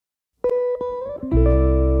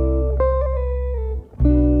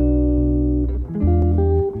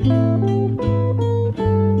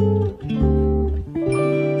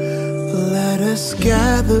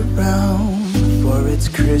round, for it's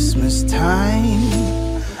Christmas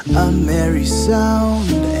time. A merry sound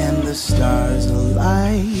and the stars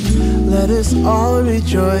alight. Let us all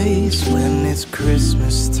rejoice when it's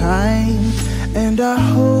Christmas time, and our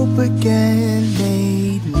hope again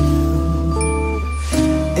made new.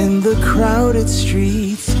 In the crowded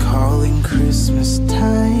streets calling Christmas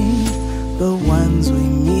time, the ones we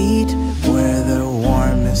meet wear their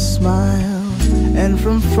warmest smile. And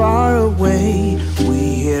from far away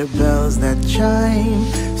we hear bells that chime,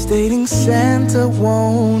 stating Santa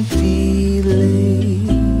won't be late.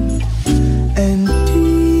 And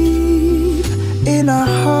deep in our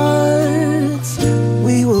hearts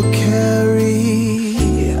we will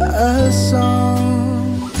carry a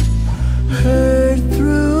song, heard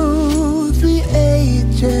through the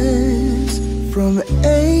ages from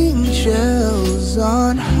angels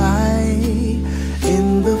on high.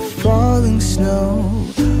 In the falling snow,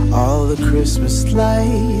 all the Christmas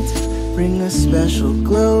lights bring a special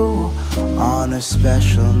glow on a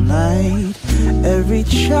special night. Every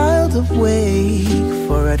child awake,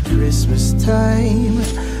 for at Christmas time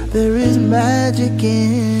there is magic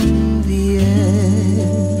in the air.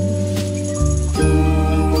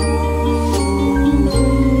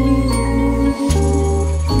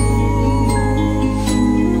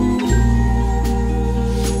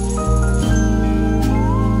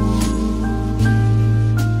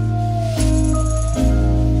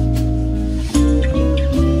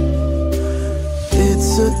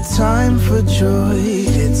 It's a time for joy,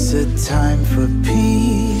 it's a time for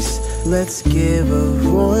peace. Let's give a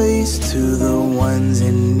voice to the ones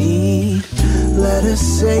in need. Let us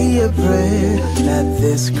say a prayer at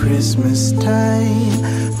this Christmas time,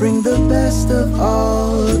 bring the best of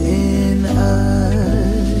all in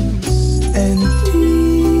us. And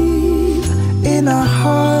deep in our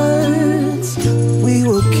hearts we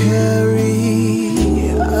will carry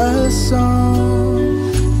a song,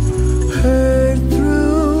 heard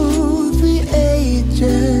through the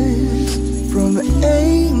ages from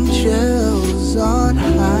angels on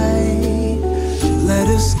high. Let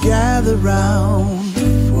us gather round,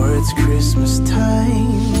 for it's Christmas time.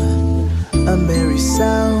 A merry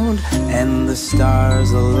sound and the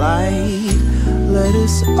stars alight. Let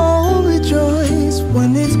us all rejoice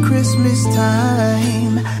when it's Christmas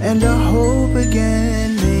time, and our hope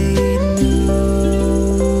again made new.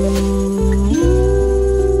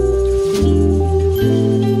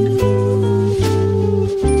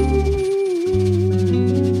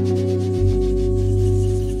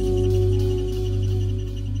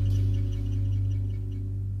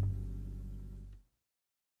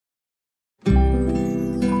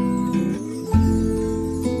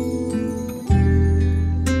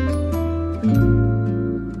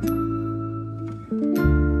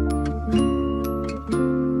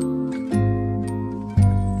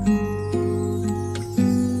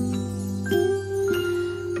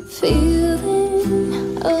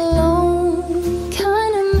 Feeling alone,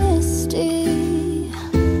 kinda misty,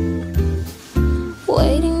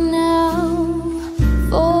 waiting now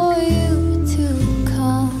for you to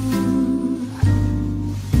come.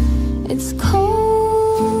 It's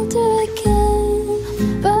cold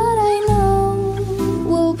again, but I know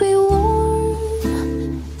we'll be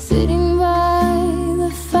warm, sitting by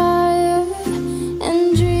the fire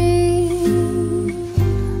and dream.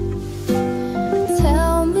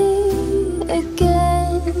 Tell me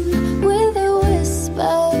again with a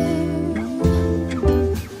whisper,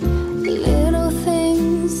 little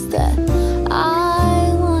things that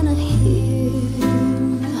I wanna hear.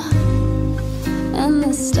 And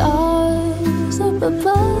the stars up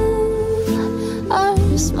above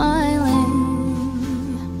are smiling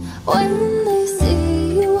when they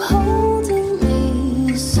see you holding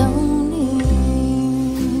me so near.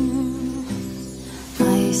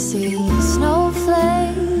 I see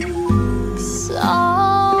snowflakes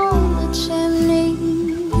on the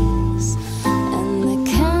chimneys, and the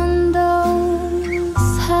candles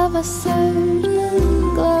have a certain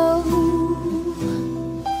glow.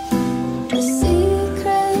 A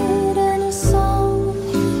secret and a song,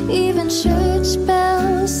 even church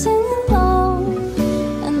bells sing along,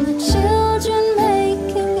 and the children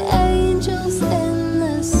making angels in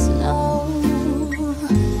the snow.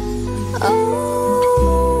 Oh,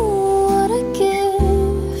 what a gift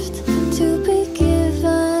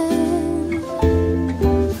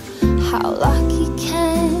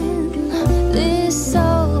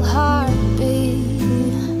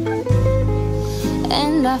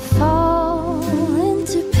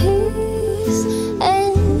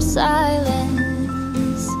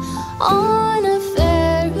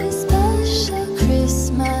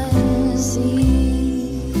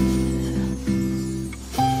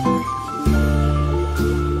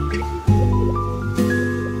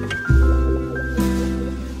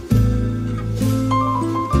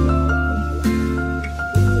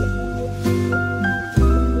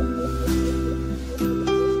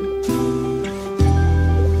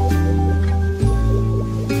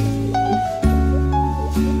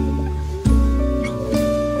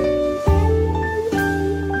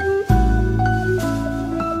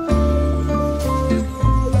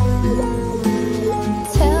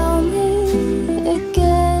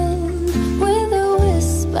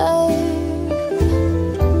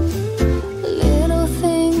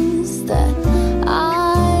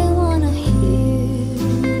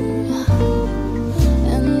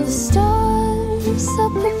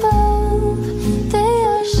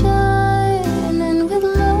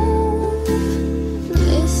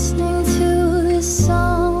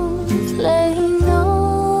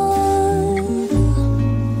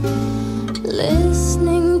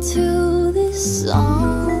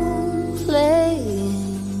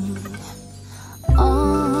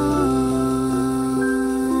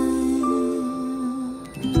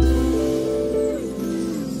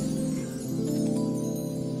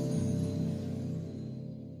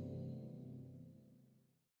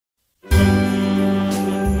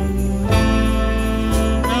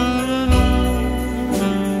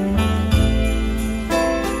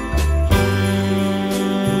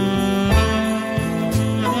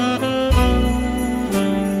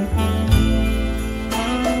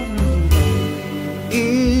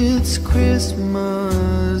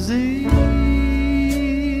Christmas Eve,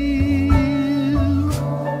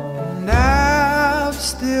 and I've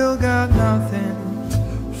still got nothing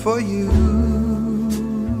for you.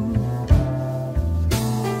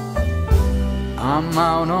 I'm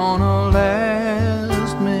out on a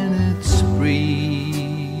last minute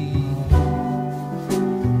spree,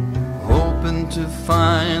 hoping to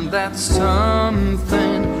find that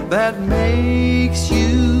something that makes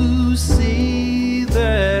you see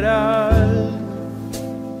that I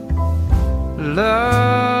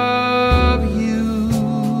love you.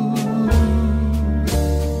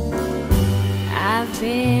 I've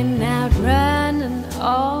been out running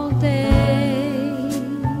all day,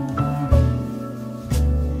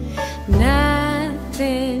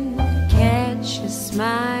 nothing catches my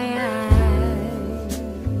eye.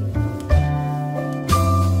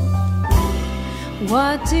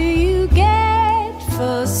 What do you get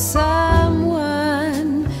for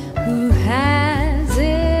someone who has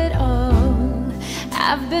it all?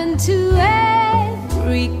 I've been to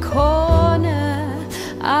every corner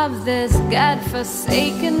of this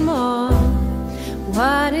godforsaken mall.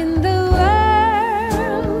 What in the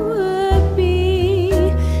world would be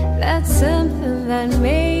that something that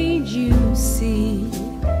made you see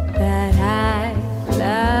that I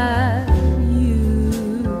love you?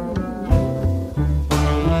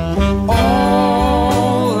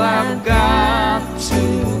 All I've got to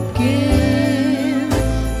give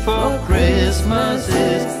for Christmas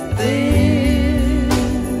is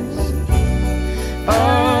this: a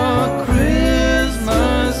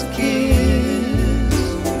Christmas kiss.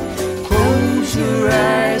 Close your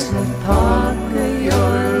eyes and pucker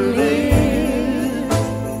your lips,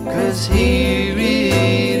 'cause here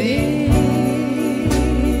it is,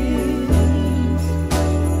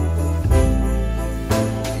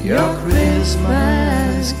 your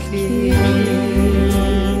Christmas kiss.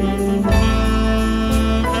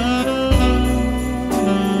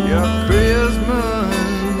 Your Christmas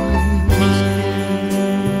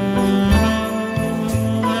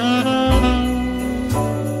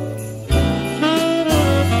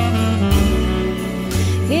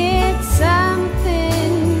It's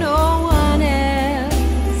something no one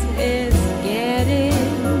else is getting.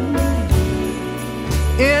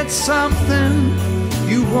 It's something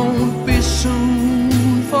you won't be soon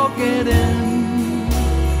forgetting.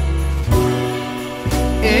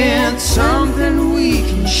 It's something we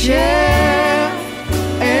can share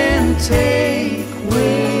and take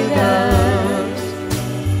with us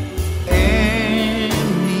anywhere.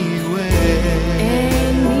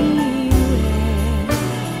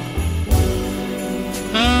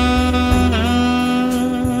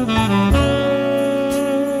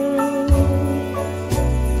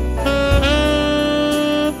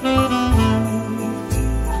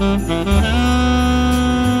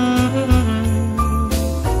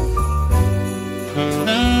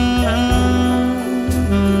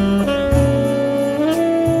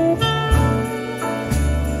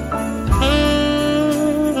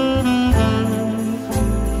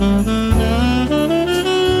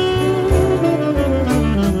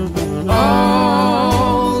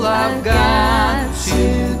 All I've got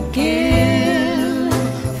to give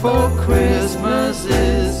for Christmas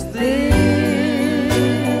is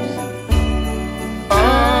this: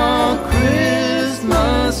 a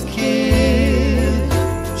Christmas kiss.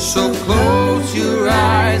 So close your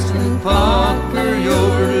eyes and pucker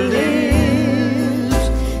your lips,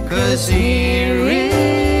 'cause here it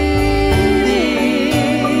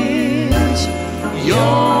is,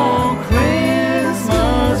 your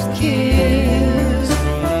Christmas kiss.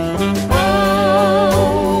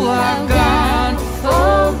 All I've got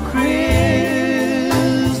for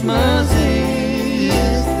Christmas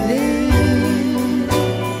is this: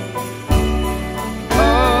 a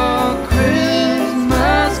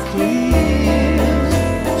Christmas kiss.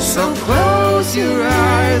 So close your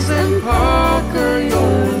eyes and pucker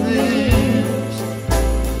your lips,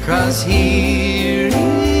 'cause here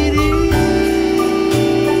it is,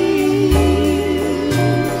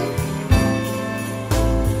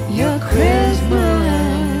 your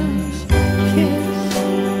Christmas kiss.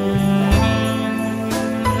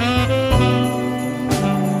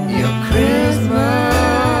 Your Christmas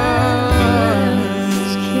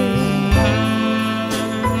kiss.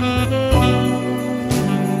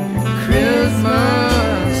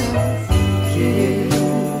 Christmas kiss.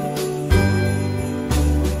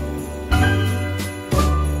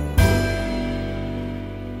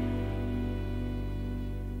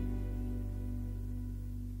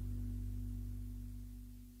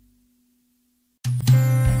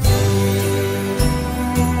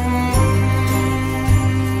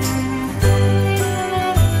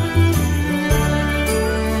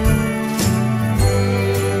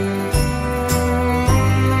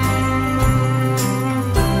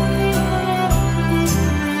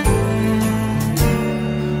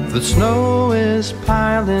 The snow is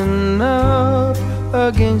piling up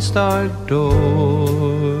against our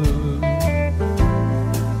door,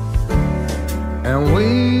 and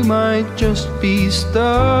we might just be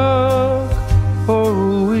stuck for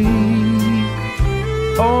a week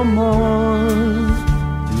or more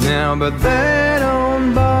now, but that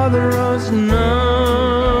don't bother us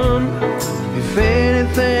none. If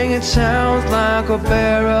anything, it sounds like a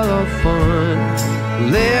barrel of fun.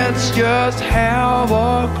 Let's just have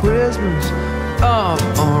our Christmas of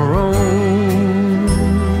our own.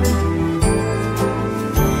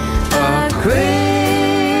 A Christmas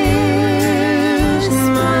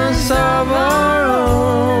of our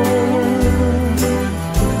own.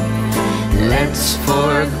 Let's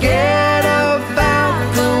forget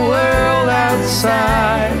about the world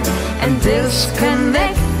outside and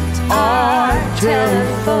disconnect our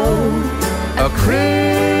telephone. A Christmas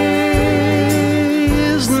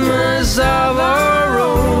of our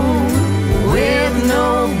own, with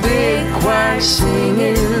no big choir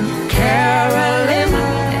singing, caroling,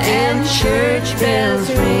 and church bells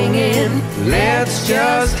ringing. Let's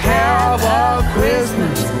just have our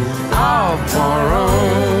Christmas of our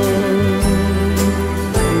own.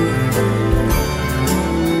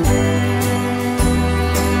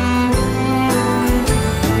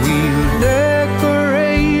 We'll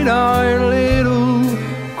decorate our little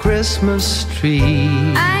Christmas tree.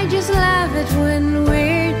 I just love it when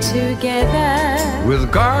we're together,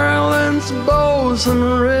 with garlands, bows,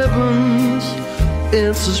 and ribbons.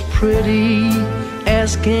 It's as pretty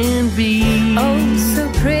as can be. oh so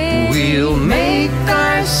pretty. We'll make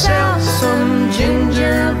ourselves some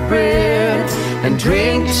gingerbread and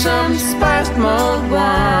drink some spiced mulled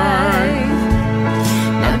wine.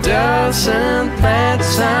 Now doesn't that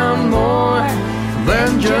sound more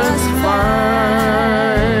than just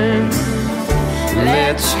fine?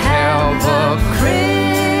 Let's have a Christmas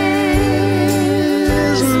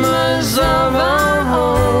of our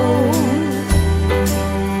own.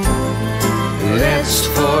 Let's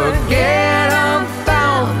forget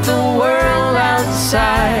about the world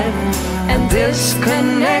outside and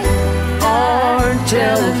disconnect our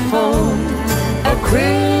telephone. A Christmas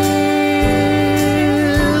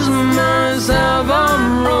of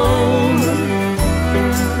our own.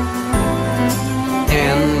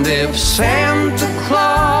 And if Santa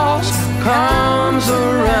Claus comes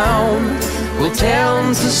around, we'll tell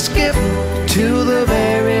him to skip to the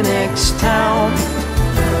very next town.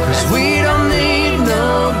 'Cause we don't need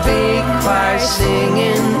no big choir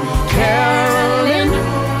singing, caroling,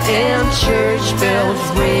 and church bells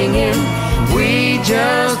ringing. We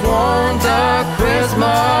just want the Christmas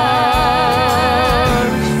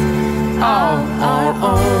of our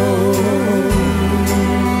own.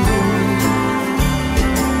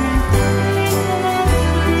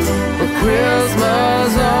 The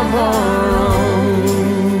Christmas of our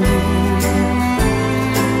own.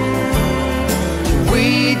 We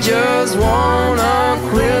just want a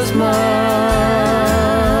Christmas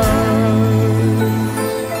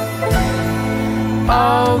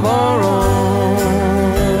of our own.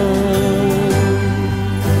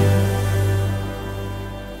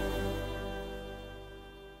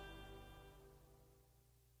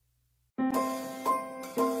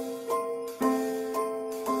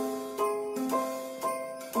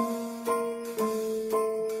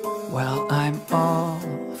 Well, I'm all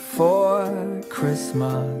for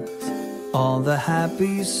Christmas, all the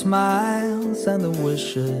happy smiles and the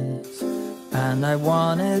wishes, and I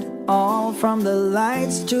want it all, from the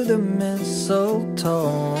lights to the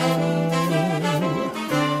mistletoe.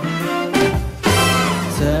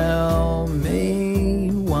 Tell me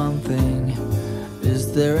one thing,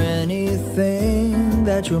 is there anything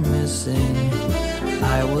that you're missing?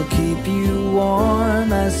 I will keep you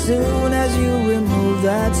warm as soon as you remove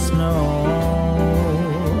that snow.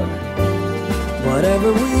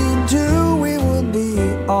 Whatever we do, we will be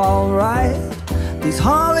alright. These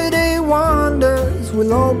holiday wonders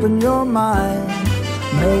will open your mind.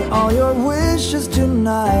 May all your wishes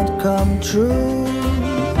tonight come true.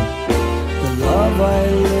 The love I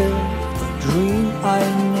lived, the dream I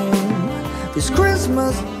knew. This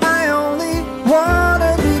Christmas I only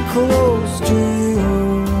wanna be close to you.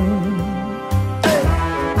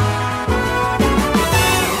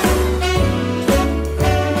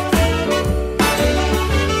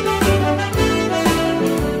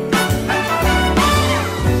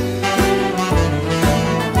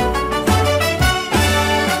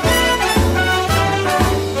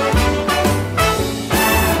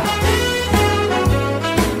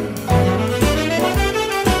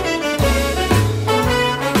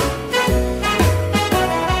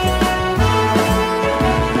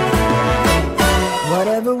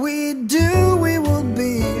 we do, we will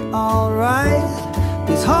be alright.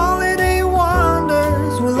 These holiday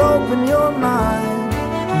wonders will open your mind.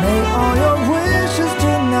 May all your wishes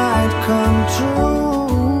tonight come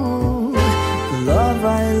true. The love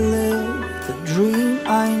I lived, the dream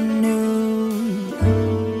I knew.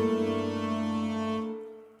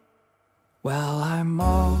 Well, I'm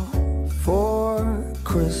all for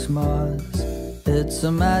Christmas. It's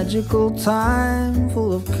a magical time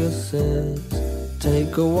full of kisses.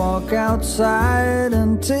 Take a walk outside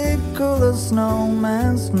and tickle the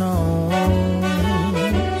snowman's nose.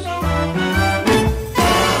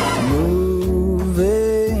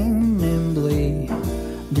 Moving nimbly,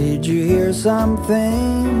 did you hear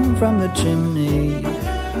something from the chimney?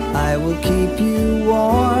 I will keep you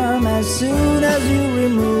warm as soon as you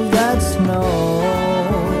remove that snow.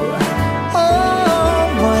 Oh,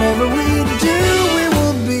 whatever we do, we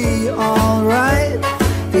will be alright.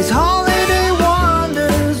 These holiday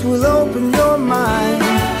wonders will open your mind.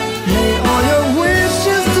 May all your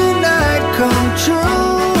wishes tonight come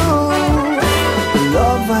true. The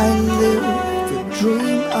love I lived, the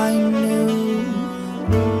dream I knew.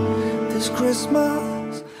 This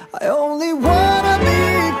Christmas, I only wanna be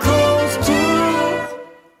close to you.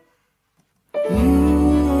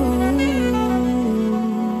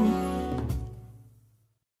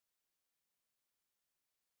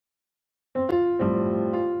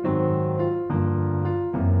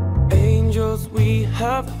 Angels we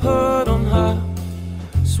have heard on high,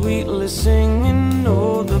 sweetly singing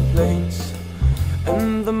o'er the plains,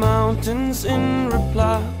 and the mountains in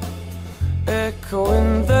reply,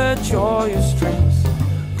 echoing their joyous strains.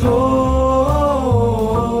 Gloria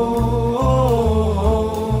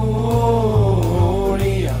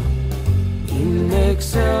in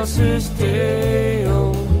excelsis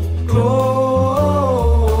Deo. Gloria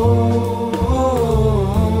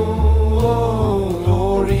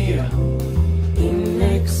in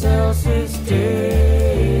excelsis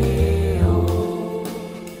Deo.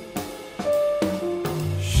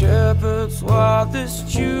 Shepherds, why this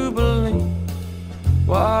jubilee?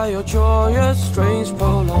 Why your joyous strains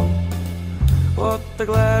prolong? What the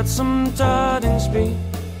gladsome tidings be,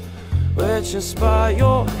 which inspire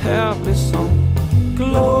your happy song?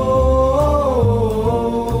 Gloria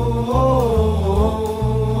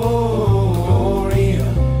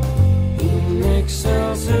in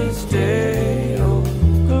excelsis Deo.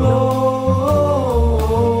 Gloria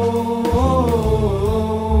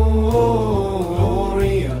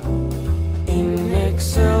in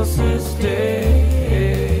excelsis Deo.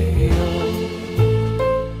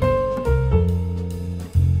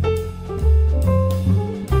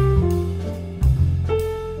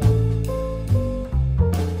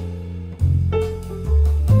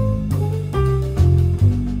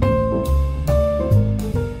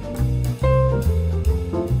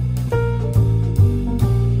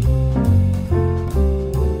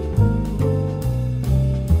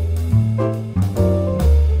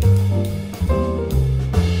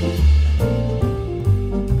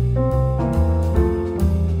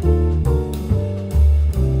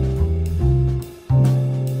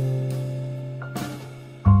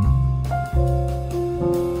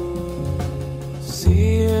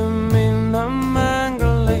 See him in the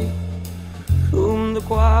mangle lane, whom the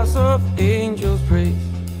choirs of angels praise.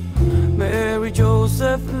 Mary,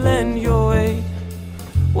 Joseph, lend your aid,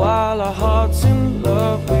 while our hearts in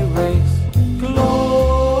love we raise. Gloria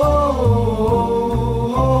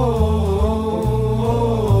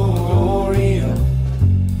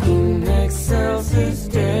in excelsis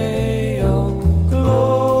Deo.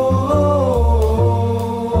 Gloria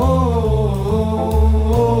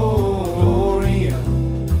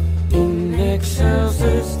in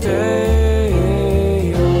excelsis Deo.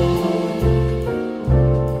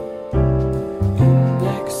 In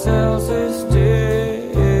excelsis Deo.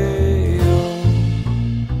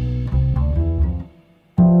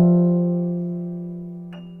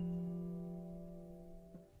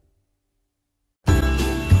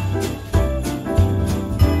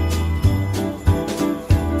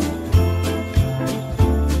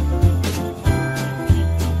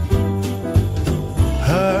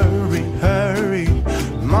 Hurry, hurry,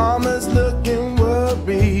 Mama's looking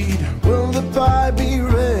worried. Will the pie be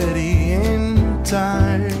ready in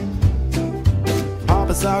time?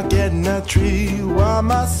 Papa's out getting a tree while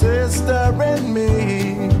my sister and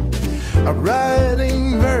me are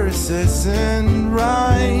writing verses and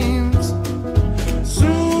rhymes.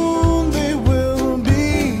 Soon they will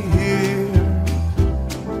be here,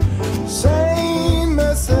 same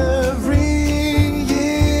as every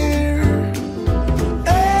year.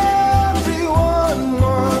 Everyone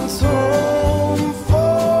wants home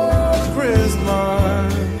for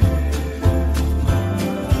Christmas.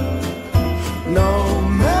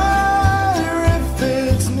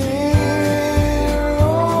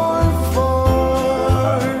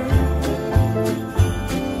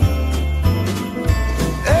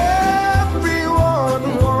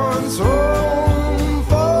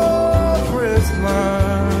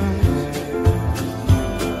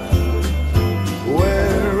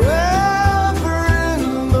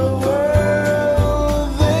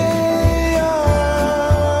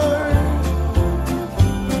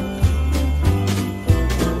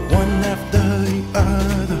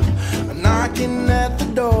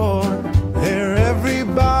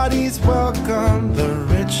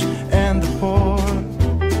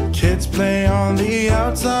 stay on the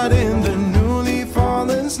outside in the newly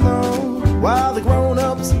fallen snow, while the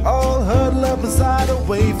grown-ups all huddle up inside,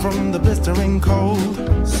 away from the blistering cold.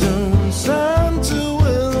 Soon Santa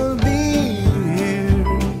will be here,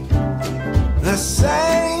 the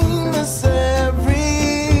same as every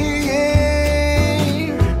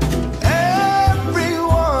year.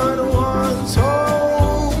 Everyone wants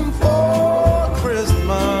home for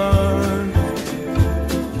Christmas,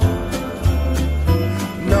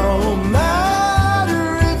 no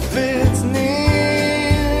matter if it's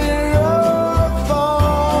near or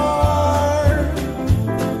far.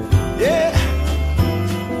 Yeah,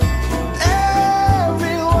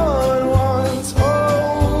 everyone wants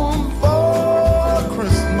home for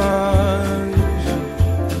Christmas,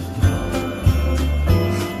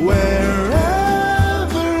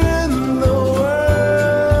 wherever in the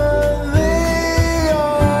world they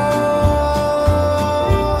are.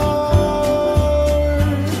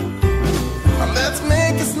 Let's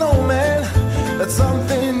make a snowman, that's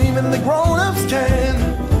something even the grown-ups can.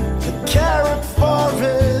 The carrot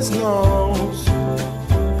forest knows.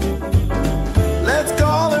 Let's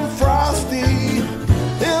call him Frosty,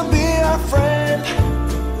 he'll be our friend.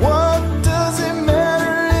 What does it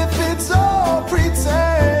matter if it's all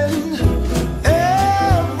pretend?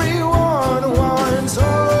 Everyone wants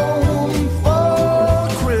home for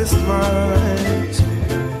Christmas,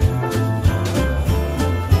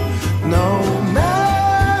 no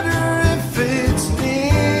matter if it's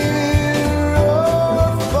near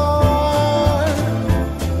or far.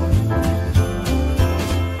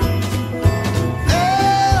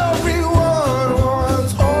 Everyone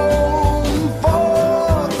wants home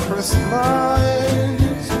for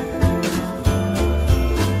Christmas,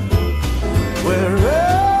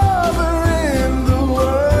 wherever in the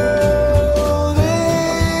world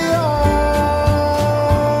they are.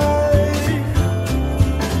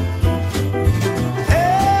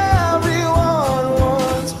 Everyone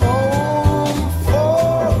wants home for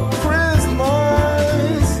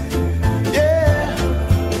Christmas, yeah,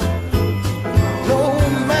 no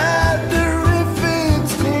matter if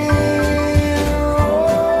it's near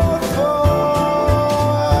or far.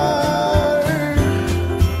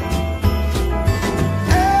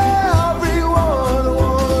 Everyone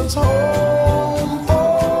wants home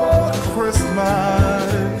for Christmas,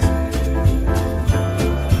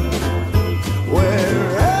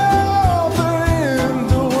 wherever in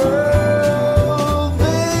the world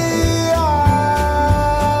they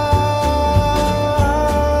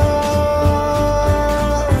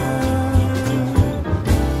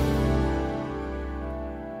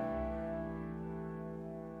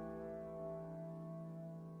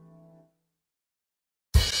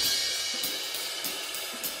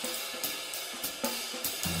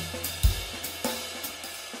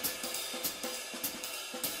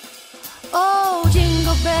Oh,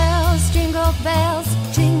 jingle bells,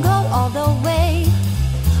 jingle all the way.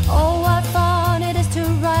 Oh, what fun it is to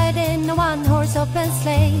ride in a one-horse open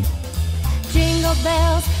sleigh. Jingle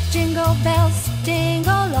bells,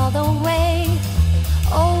 jingle all the way.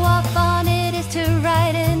 Oh, what fun it is to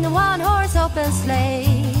ride in a one-horse open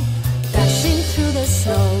sleigh. Dashing through the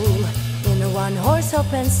snow in a one-horse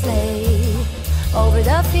open sleigh. Over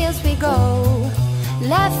the fields we go,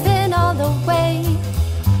 laughing all the way.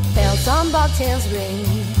 Bells on bobtails ring,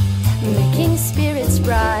 making spirits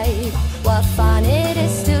bright. What fun it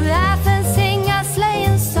is to laugh and sing a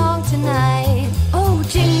sleighing song tonight. Oh,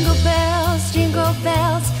 jingle bells,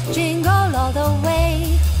 jingle all the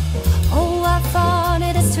way. Oh, what fun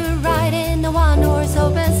it is to ride in a one-horse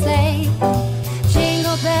open sleigh.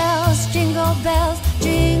 Jingle bells,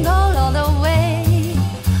 jingle all the way.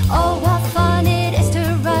 Oh, what fun it is to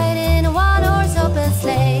ride in a one-horse open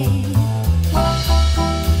sleigh.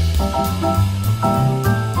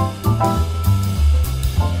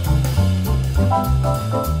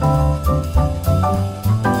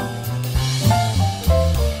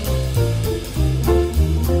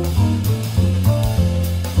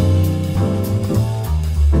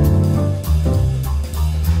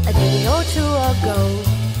 A day or two ago,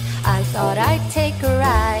 I thought I'd take a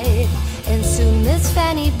ride, and soon Miss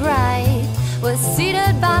Fanny Bright was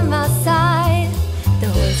seated by my side. The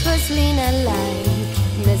horse was lean and light,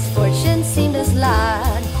 misfortune seemed a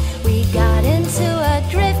slide. We got into a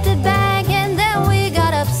drifted bag and then we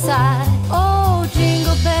got upside. Oh,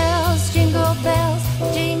 jingle bells,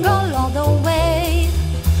 jingle all the way.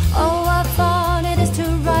 Oh, what fun it is to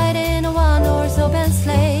ride in a one-horse open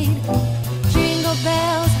sleigh. Jingle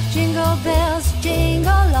bells,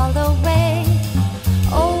 jingle all the way.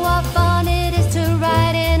 Oh, what fun it is to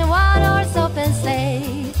ride in a one-horse open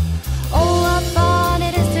sleigh. Oh, what fun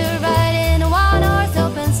it is to ride in a one-horse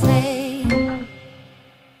open sleigh. Here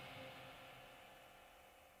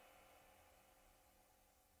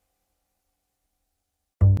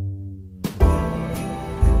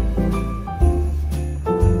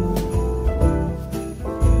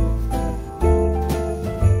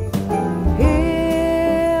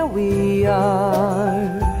we are,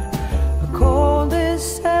 a cold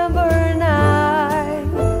December night,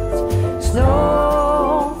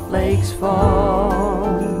 snowflakes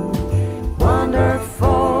fall,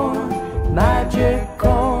 wonderful,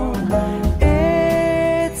 magical.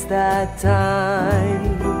 It's that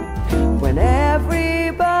time when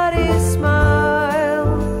everybody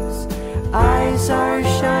smiles, eyes are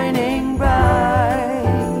shining bright.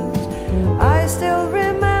 I still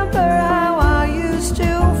remember how I used to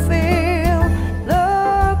feel.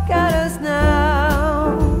 Look at us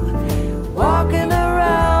now, walking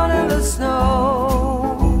around in the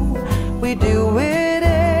snow. We do it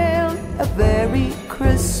in a very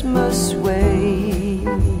Christmas way.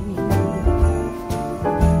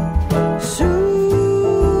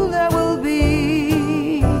 Soon there will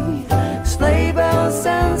be sleigh bells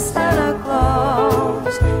and Santa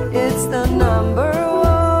Claus. It's the number one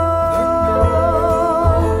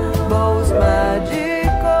most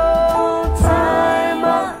magical time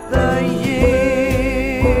of the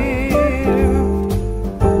year.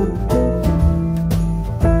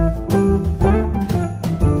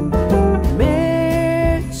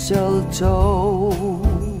 Mistletoe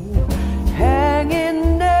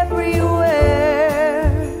hanging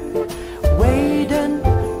everywhere, waiting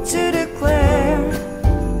to declare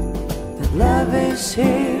that love is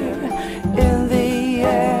here in the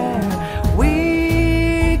air.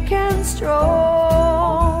 We can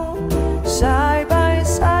stroll side by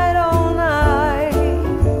side all night.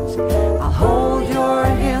 I'll hold your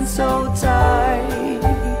hand so tight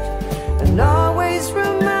and always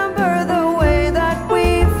remember the way that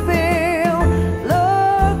we feel.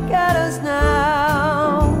 Look at us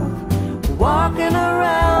now, walking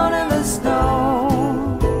around in the snow.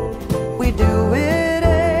 We do it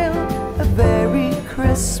in a very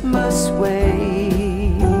Christmas way.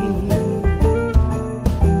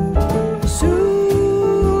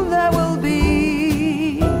 Soon there will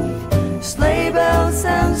be sleigh bells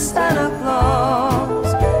and Santa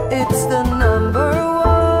Claus. It's the number one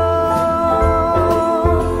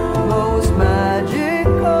most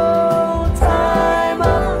magical time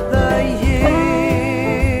of the year.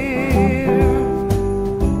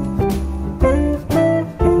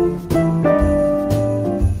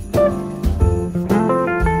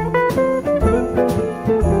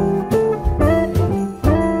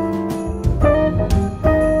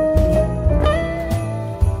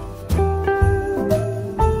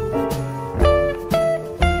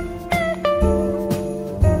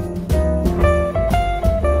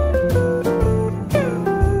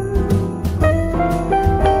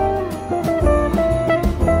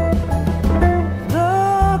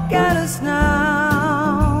 Look at us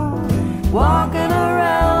now, walking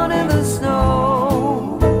around in the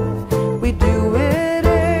snow. We do it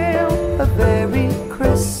in a very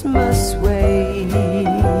Christmas way.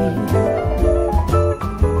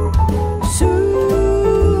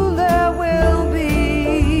 Soon there will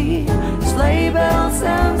be sleigh bells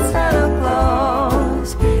and Santa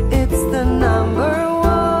Claus. It's the number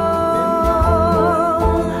one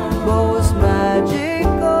most magical,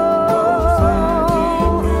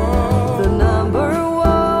 the number one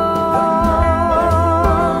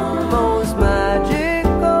most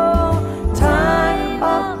magical time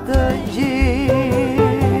of the year.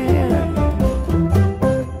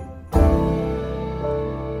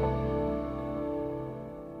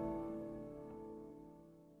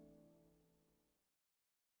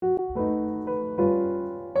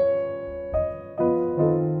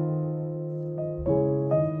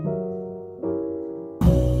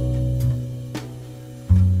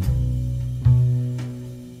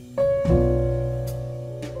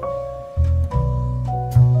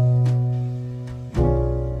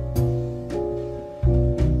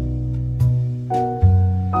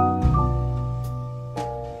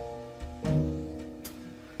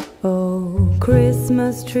 Oh,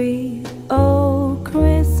 Christmas tree, oh,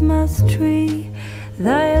 Christmas tree,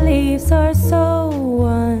 thy leaves are so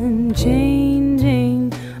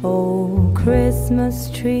unchanging. Oh,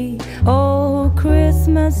 Christmas tree, oh,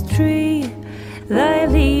 Christmas tree, thy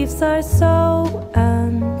leaves are so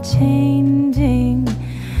unchanging.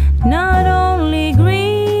 Not only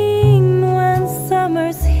green when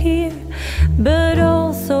summer's here, but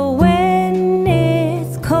also when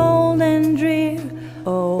it's cold and drear.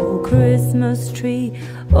 Oh, Christmas tree,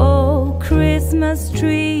 oh, Christmas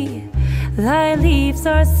tree, thy leaves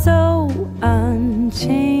are so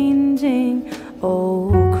unchanging.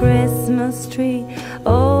 Oh, Christmas tree,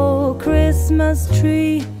 oh, Christmas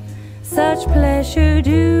tree, such pleasure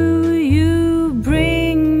do you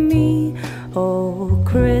bring me. Oh,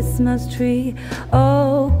 Christmas tree,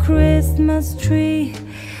 oh, Christmas tree,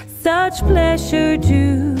 such pleasure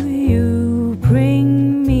do you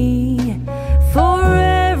bring me. For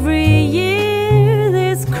every year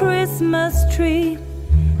this Christmas tree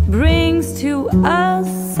brings to us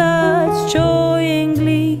such joy and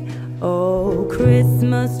glee. Oh,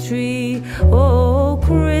 Christmas tree, oh,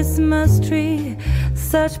 Christmas tree,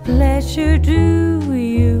 such pleasure do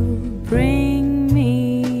you bring me.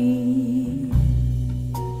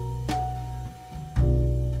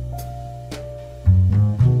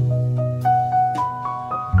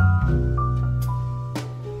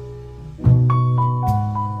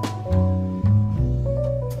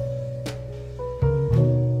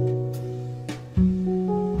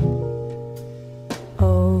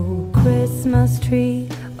 Christmas tree,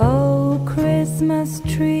 oh, Christmas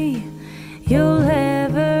tree, you'll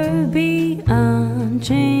ever be unchanging,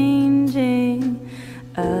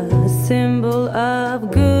 a symbol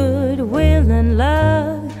of goodwill and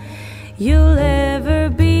love. You'll ever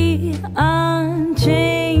be unchanging,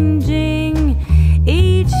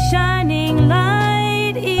 each shining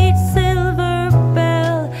light, each silver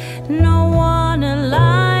bell, no one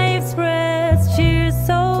alive spreads cheer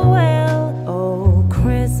so well. Oh,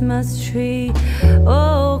 Christmas tree,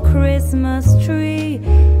 oh, Christmas tree,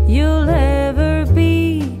 you'll ever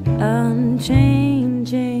be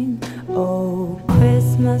unchanging. Oh,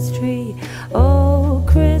 Christmas tree, oh,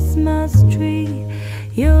 Christmas tree,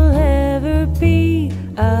 you'll ever be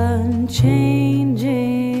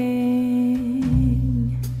unchanging.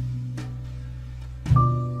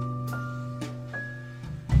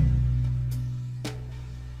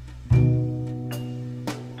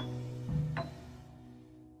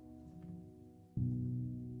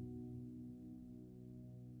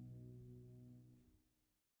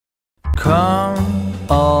 Come,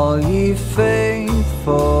 all ye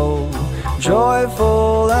faithful,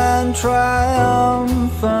 joyful and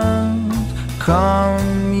triumphant.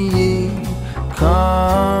 Come ye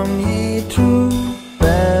to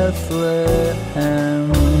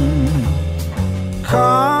Bethlehem.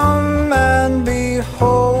 Come and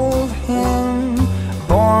behold him,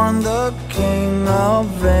 born the King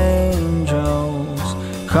of angels.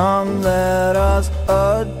 Come, let us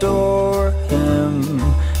adore him.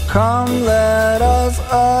 Come, let us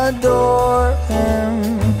adore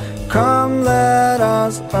him. Come, let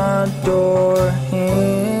us adore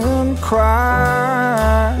him,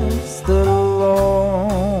 Christ the Lord.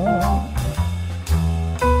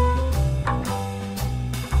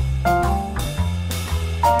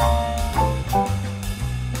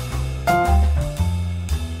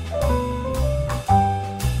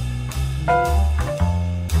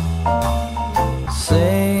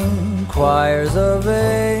 Sing, choirs of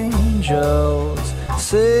angels,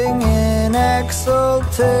 sing in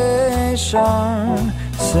exultation.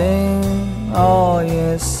 Sing, all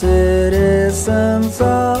ye citizens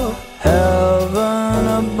of heaven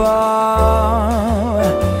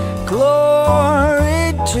above.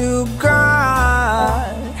 Glory to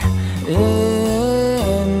God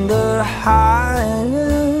in the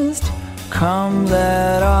highest. Come,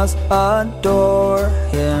 let us adore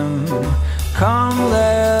him. Come,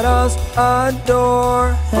 let us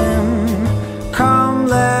adore him. Come,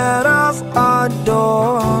 let us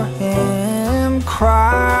adore him, Christ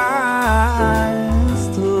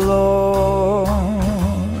the Lord.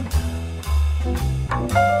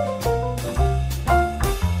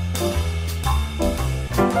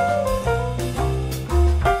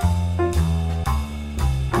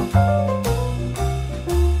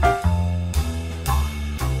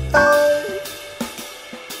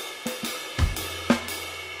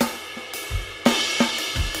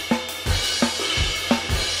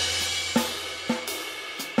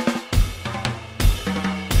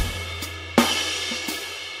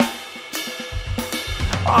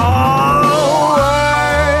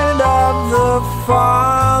 Word of the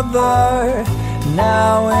Father,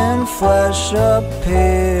 now in flesh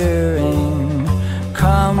appearing.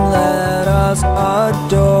 Come, let us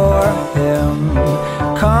adore him.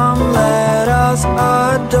 Come, let us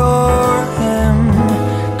adore him.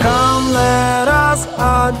 Come, let us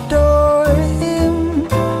adore him,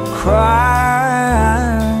 Christ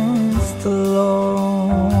the Lord.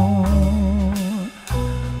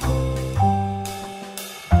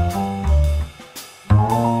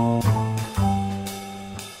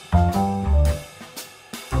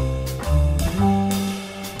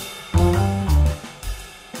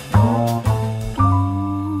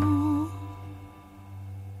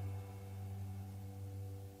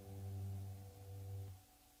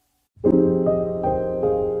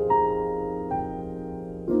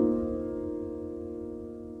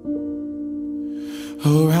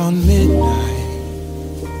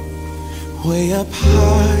 up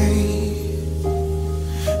high,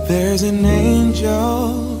 there's an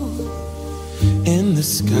angel in the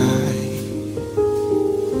sky.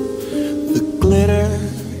 The glitter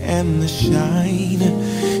and the shine,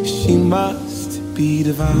 she must be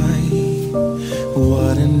divine.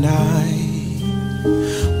 What a night,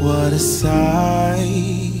 what a sight.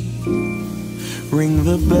 Ring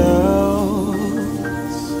the bells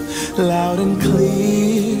loud and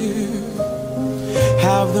clear.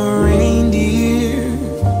 Have the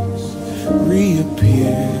reindeers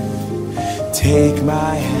reappear. Take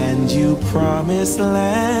my hand, you promised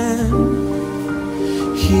land.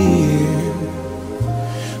 Here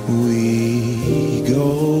we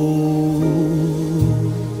go.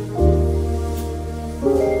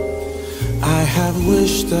 I have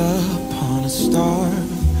wished upon a star.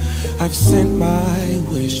 I've sent my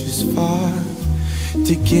wishes far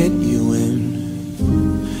to get you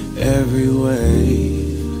in every way.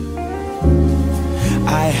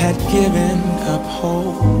 I had given up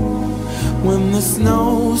hope when the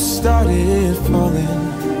snow started falling,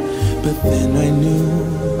 but then I knew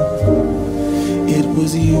it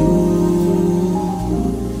was you.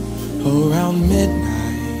 Around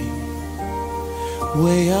midnight,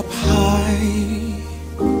 way up high,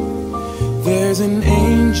 there's an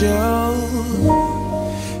angel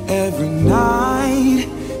every night.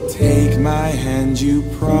 Take my hand, you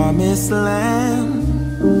promised land.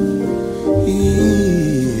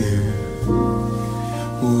 Here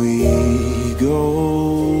we go.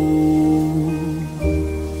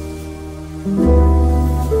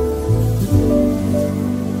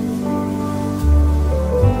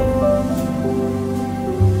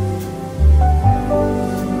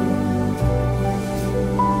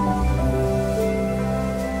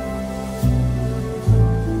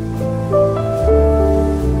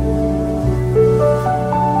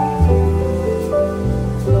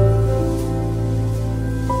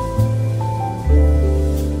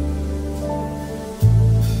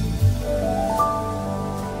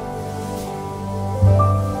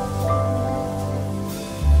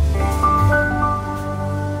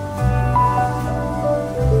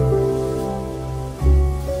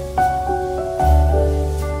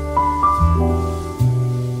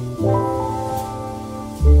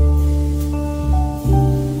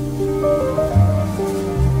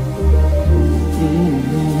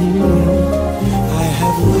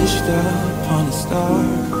 Upon a star,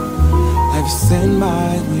 I've sent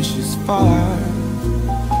my wishes far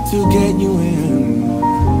to get you in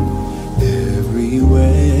every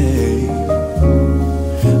way.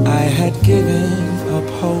 I had given up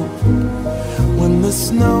hope when the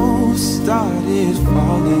snow started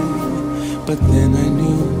falling, but then I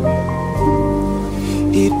knew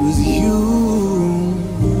it was you.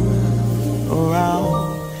 Around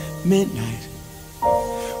midnight,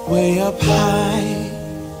 way up high,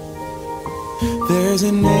 there's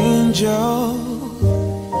an angel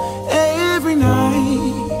every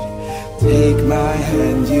night. Take my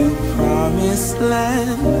hand, you promised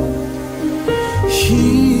land.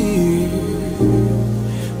 Here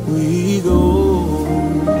we go.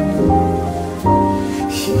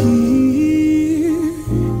 Here we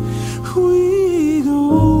go.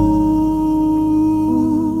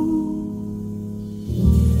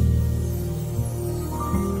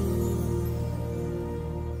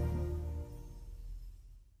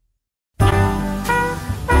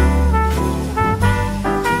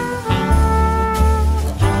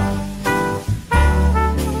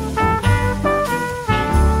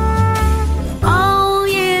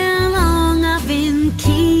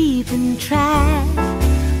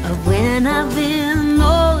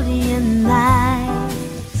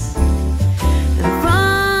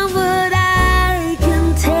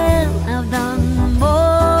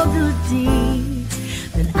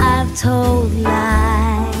 Told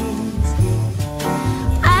lies.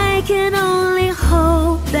 I can only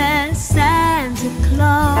hope that Santa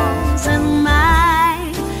Claus and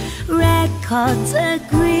my records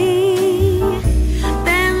agree.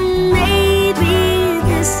 Then maybe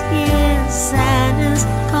this year Santa's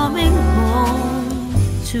coming home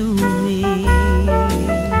to me.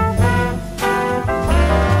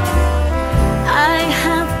 I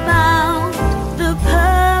have found the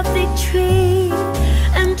perfect tree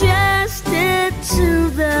and just to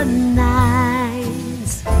the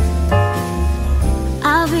nines.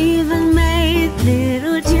 I've even made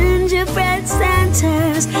little gingerbread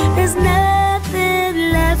Santas. There's nothing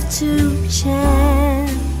left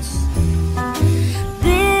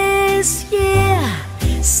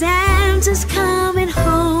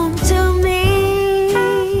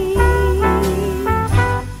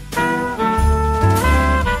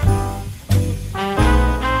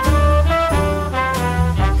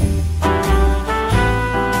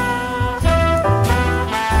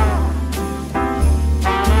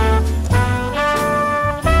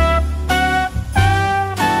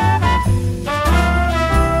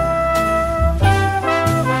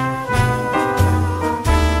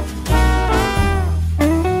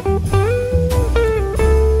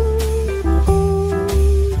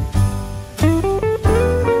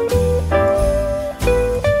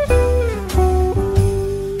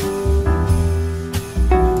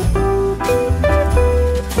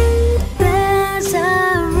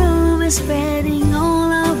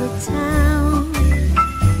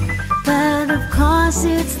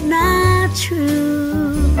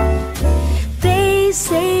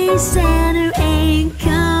Santa ain't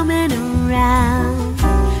coming around.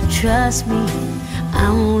 Trust me,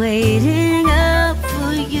 I'm waiting up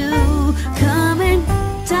for you. Coming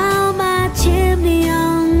down my chimney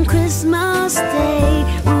on Christmas Day.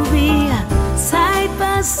 We'll be side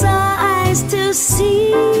by side to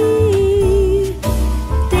see.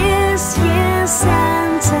 This year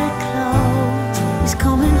Santa Claus is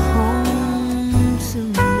coming home to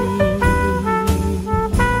me.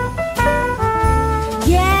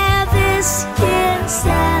 Yeah, this year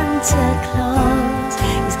Santa Claus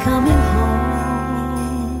is coming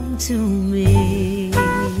home to me.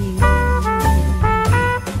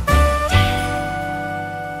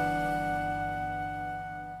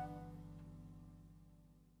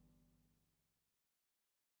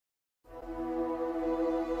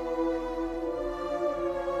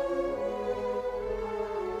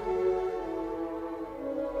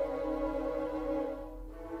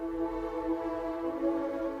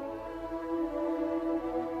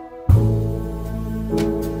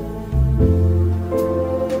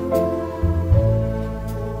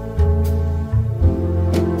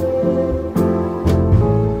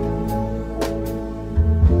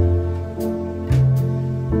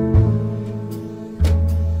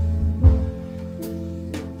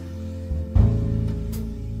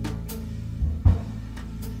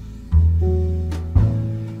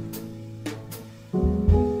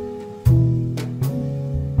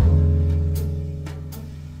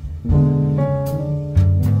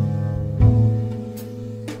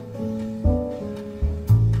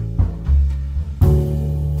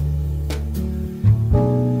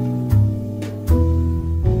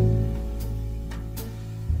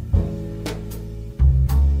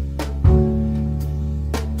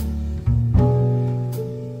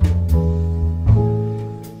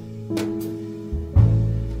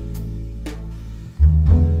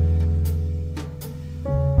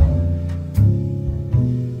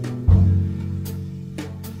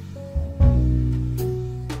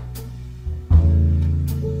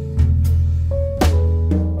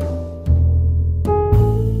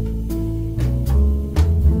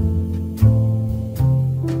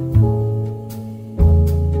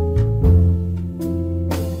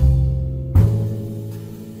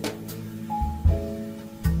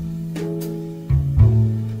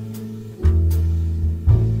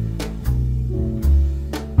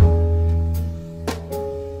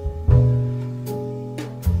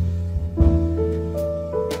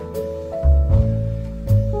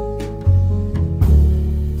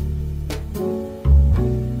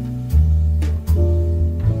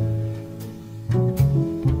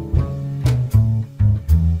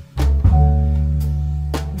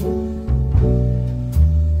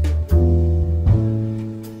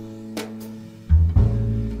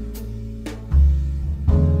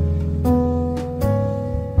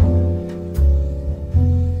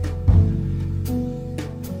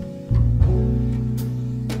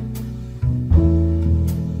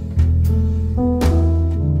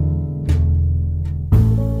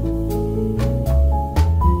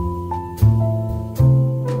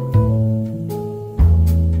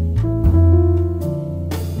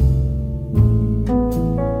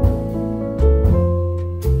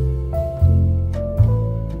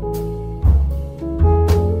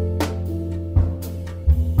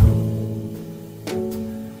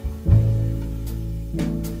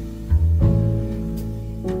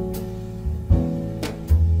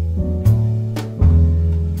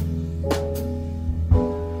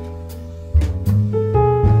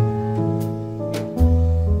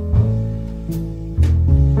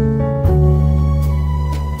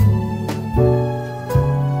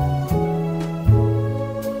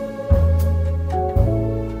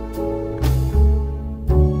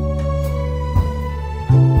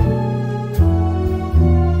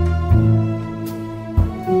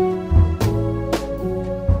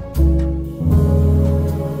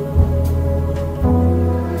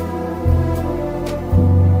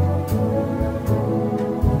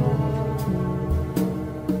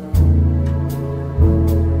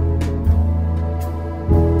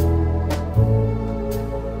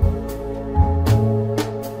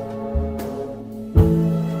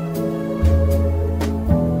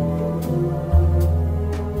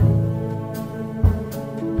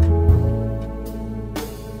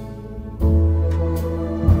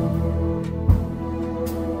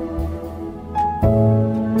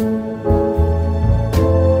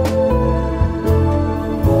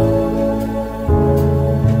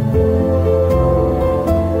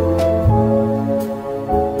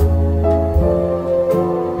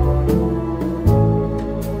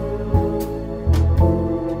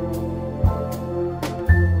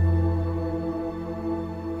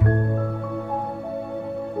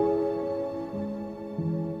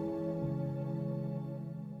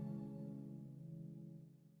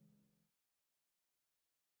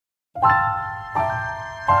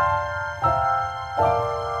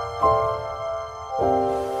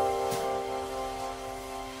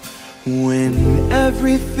 When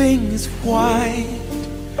everything is white,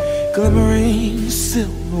 glimmering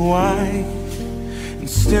silver white, and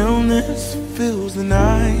stillness fills the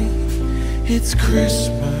night, it's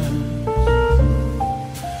Christmas.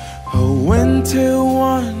 A winter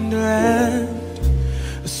wonderland,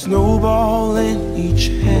 a snowball in each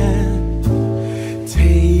hand.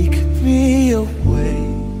 Take me away,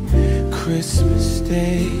 Christmas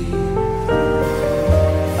Day.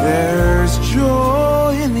 There's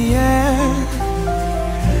joy in the air,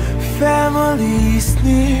 family's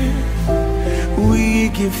near. We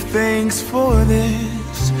give thanks for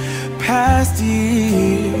this past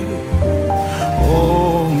year.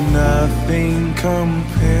 Oh, nothing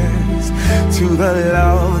compares to the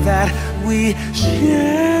love that we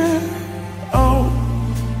share. Oh,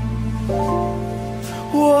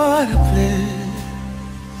 what a bliss.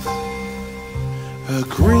 A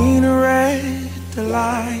green red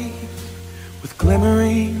delight with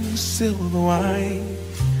glimmering silver white.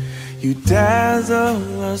 You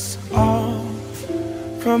dazzle us all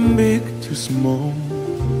from big to small.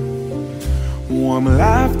 Warm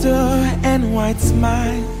laughter and white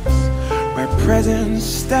smiles, my presents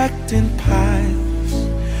stacked in piles.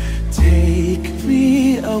 Take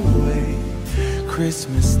me away,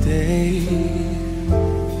 Christmas Day.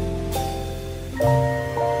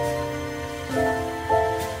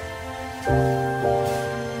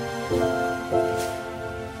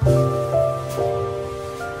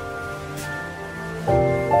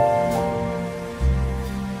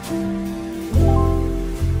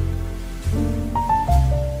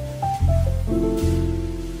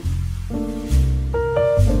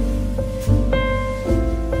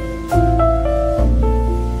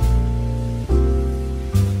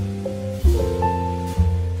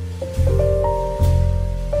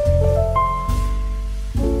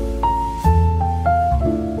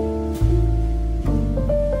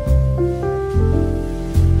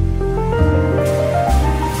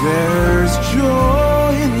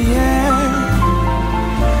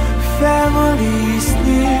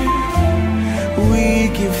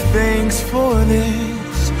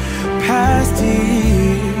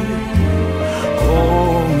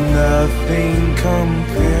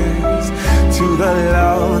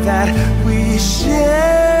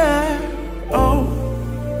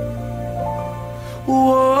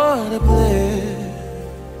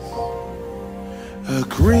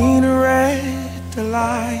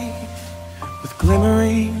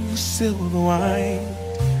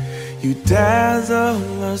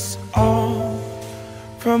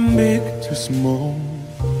 Small,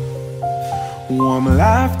 warm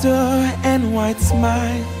laughter and white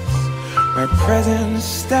smiles, my presents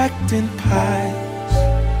stacked in piles.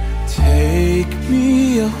 Take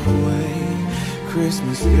me away,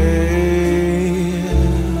 Christmas Day.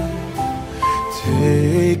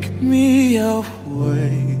 Take me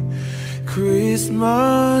away,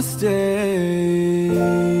 Christmas Day.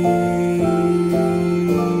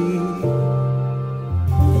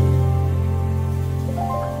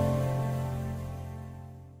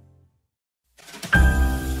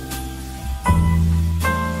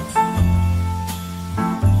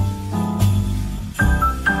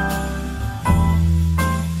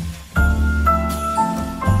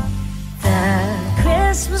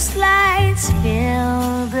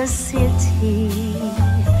 Fill the city.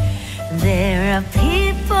 There are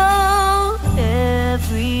people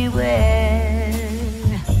everywhere.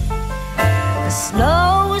 The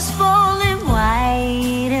snow is falling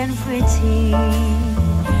white and pretty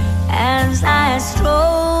as I stroll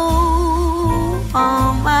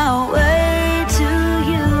on my way to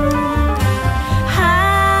you.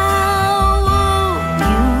 How would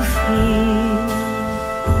you feel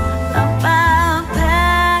about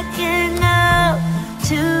packing up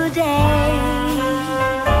today?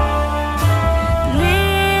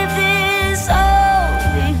 Leave this all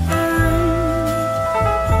behind.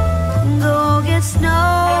 Go get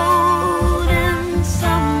snowed in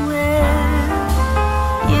somewhere,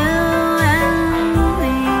 you and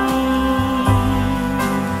me.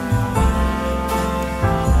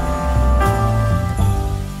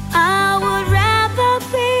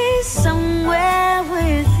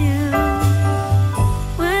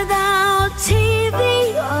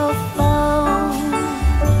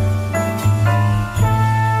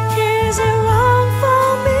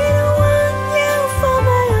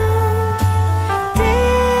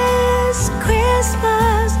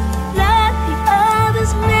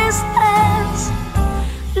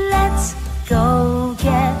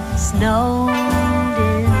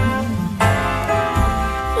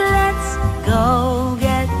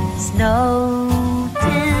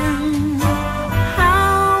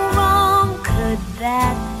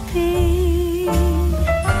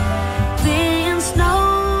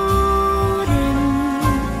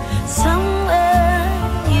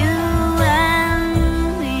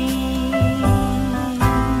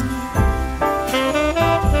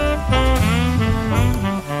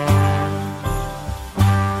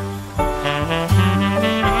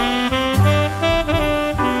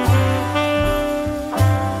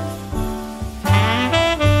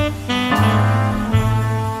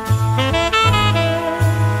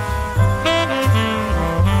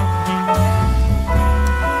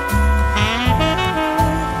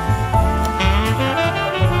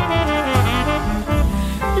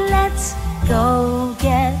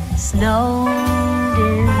 snowed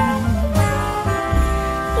in.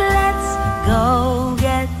 Let's go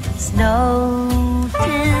get snowed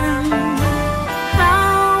in.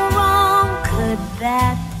 How wrong could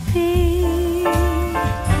that be?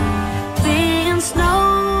 Being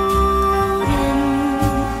snowed in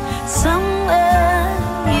somewhere,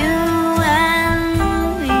 you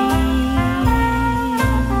and me.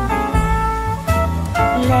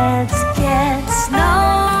 Let's get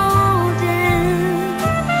snowed in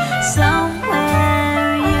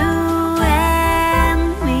somewhere, you and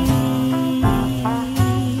me.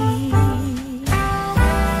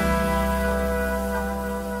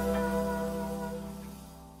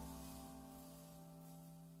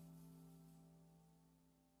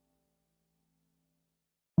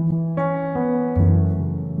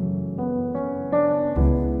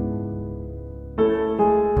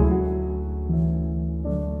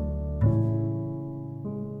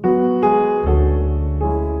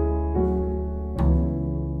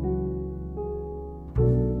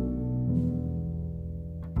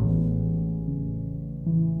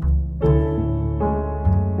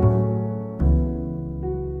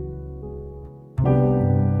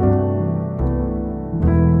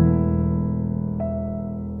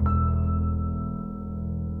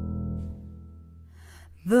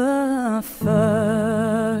 The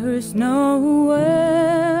first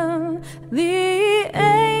Noel, the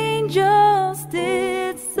angels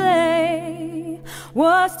did say,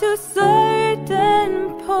 was to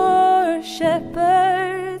certain poor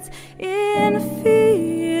shepherds in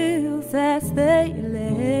fields as they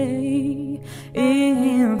lay,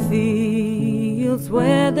 in fields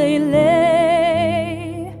where they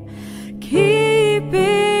lay,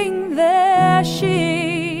 keeping their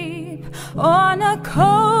sheep on a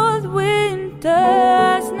cold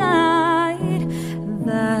winter's night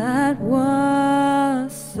that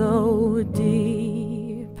was so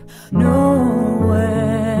deep. Noel,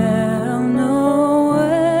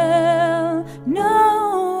 Noel,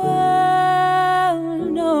 Noel,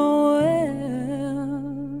 Noel.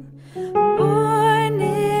 Born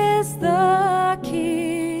is the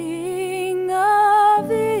King of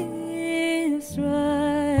Israel.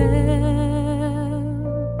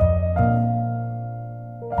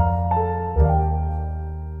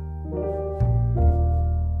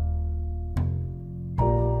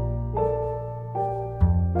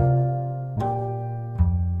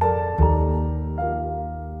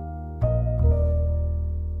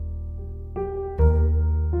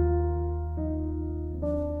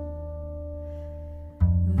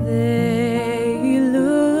 They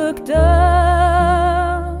looked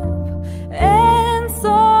up and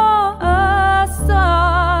saw a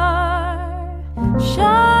star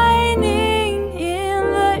shining in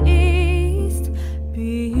the east,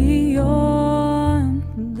 beyond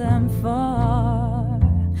them far,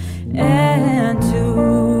 and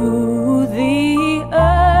to the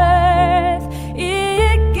earth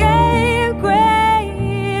it gave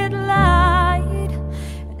great light,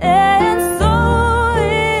 and so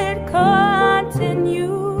it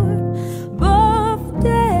continued both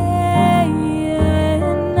day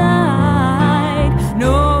and night.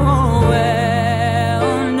 Noel,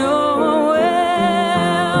 Noel,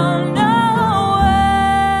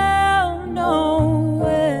 Noel, Noel.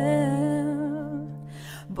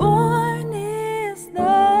 Born is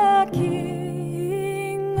the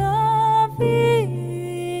King of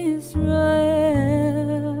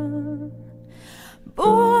Israel.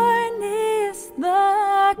 Born is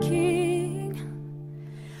the King.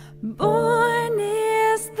 Born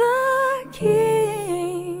is the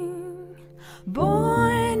King.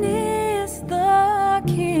 Born is the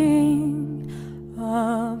King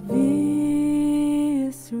of Israel.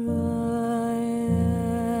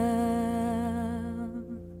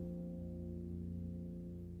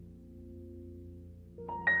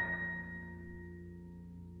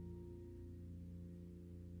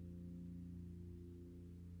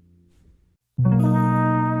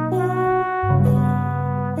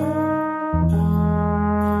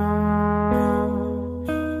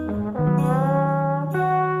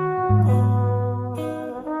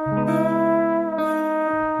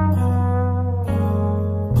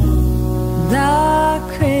 The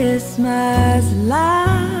Christmas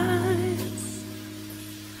lights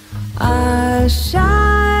are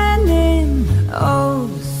shining oh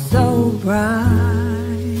so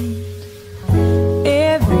bright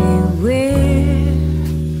everywhere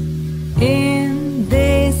in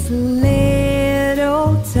this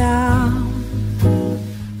little town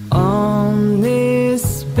on this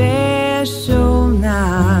special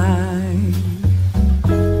night.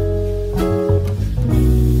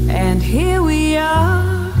 And here we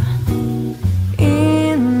are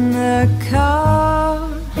in the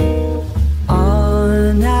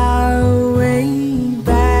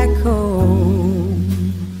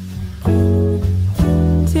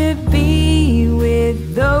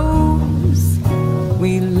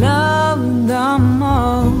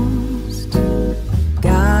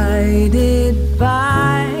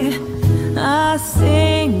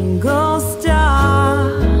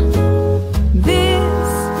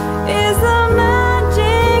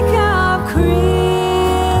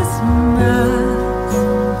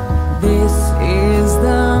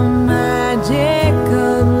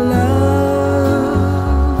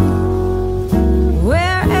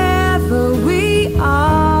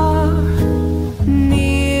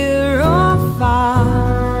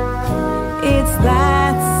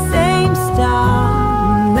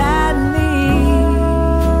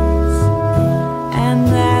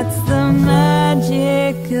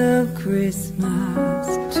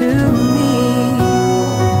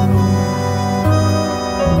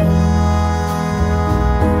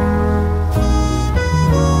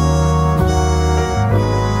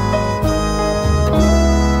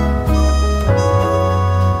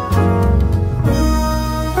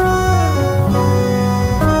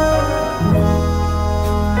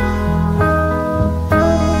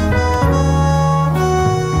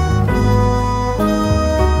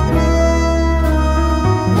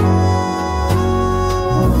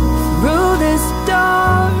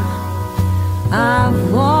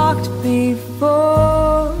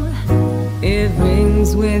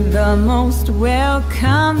the most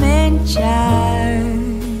welcoming child.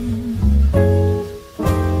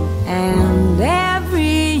 And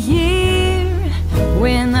every year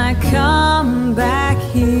when I come back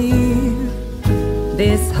here,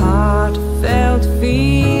 this heartfelt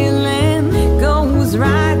feeling goes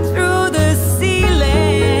right through the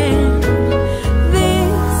ceiling.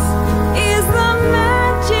 This is the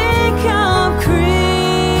magic of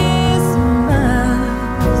Christmas.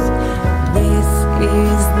 This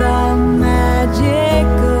is the magic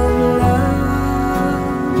of love.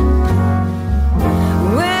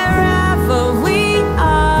 Wherever we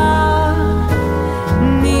are,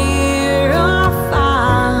 near or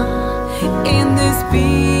far, in this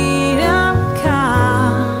beat of car,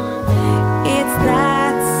 it's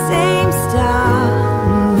that same star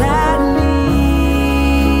that leads,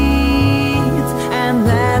 and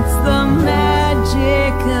that's the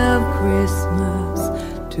magic of Christmas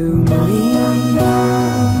to me.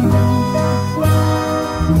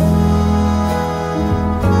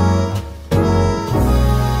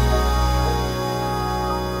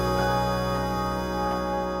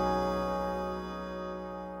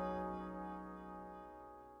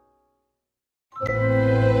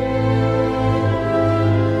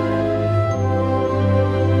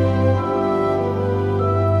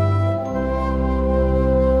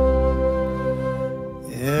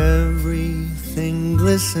 Everything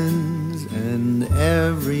glistens and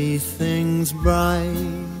everything's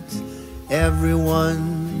bright.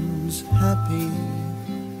 Everyone's happy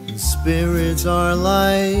and spirits are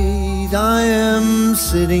light. I am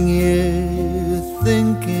sitting here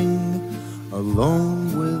thinking,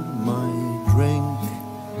 alone with my drink,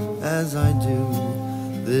 as I do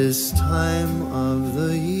this time of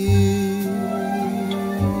the year.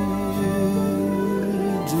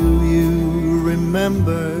 Do you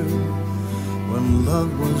remember when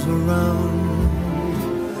love was around,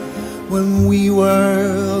 when we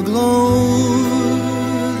were aglow,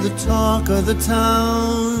 the talk of the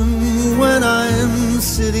town? When I'm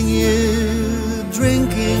sitting here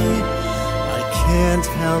drinking, I can't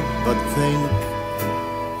help but think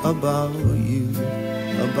about you,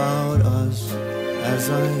 about us, as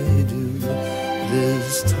I do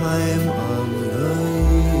this time of the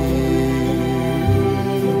year.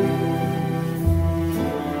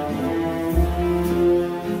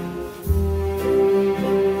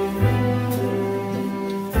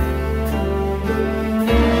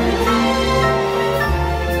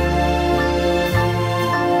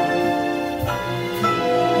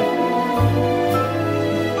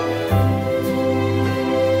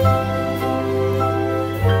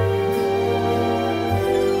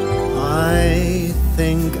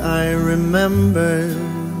 I remember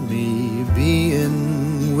me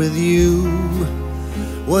being with you.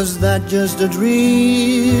 Was that just a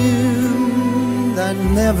dream that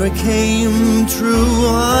never came true?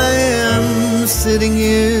 I am sitting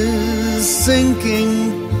here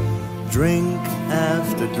sinking, drink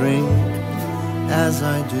after drink, as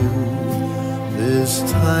I do this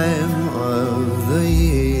time of the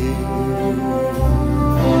year.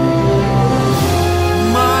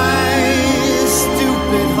 My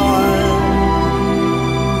stupid heart,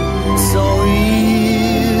 so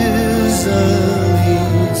easily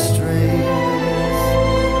strays.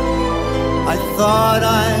 I thought I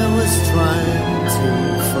was trying to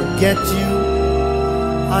forget you.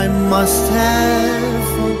 I must have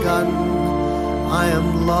forgotten. I am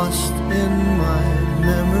lost in my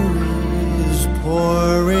memories,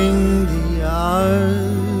 pouring the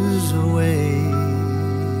hours away.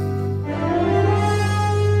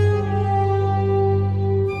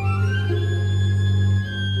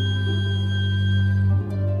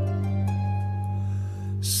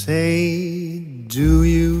 Say, do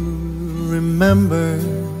you remember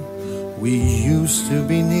we used to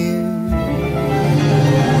be near?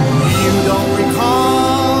 You don't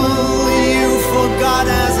recall, you forgot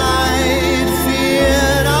as I'd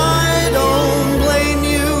feared. I don't blame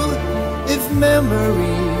you if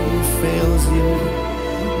memory fails you,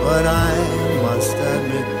 but I must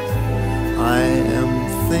admit I am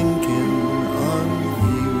thinking on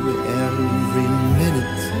you every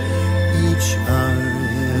minute, each hour,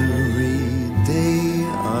 every day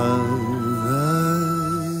of the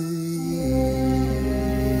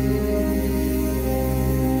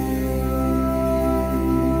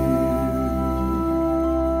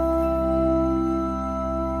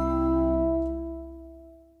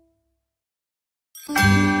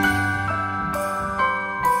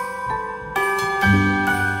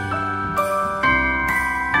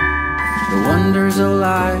The wonders of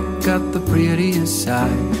life got the prettiest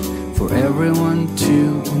side for everyone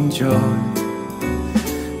to enjoy.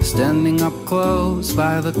 standing up close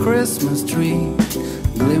by the Christmas tree,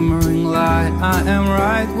 glimmering light, I am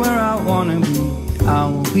right where I wanna be. I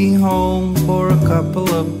will be home for a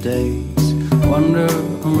couple of days, wander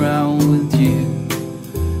around with you.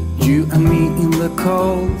 You and me in the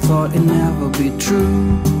cold, thought it'd never be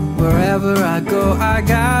true. Wherever I go, I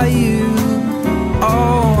got you.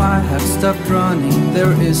 Oh, I have stopped running,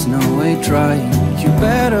 there is no way trying. You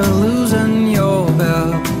better loosen your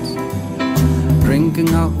belts, drinking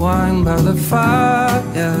hot wine by the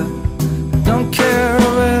fire. Don't care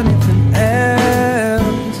of anything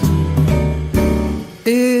else.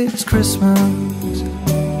 It's Christmas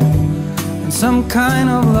and some kind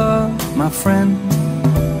of love, my friend.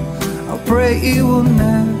 I'll pray it will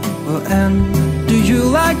never end. Do you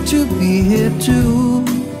like to be here too?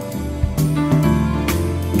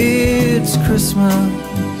 It's Christmas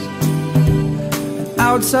and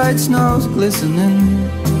outside snow's glistening.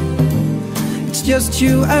 It's just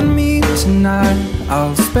you and me tonight.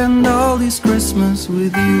 I'll spend all this Christmas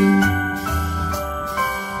with you.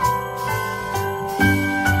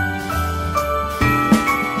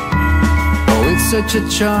 Oh, it's such a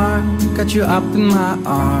charm, got you up in my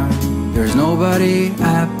arms. There's nobody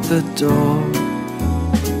at the door.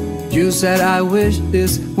 You said I wish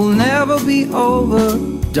this will never be over.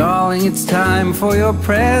 Darling, it's time for your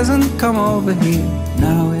present, come over here.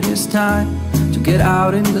 Now it is time to get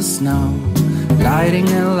out in the snow, lighting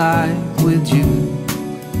a light with you.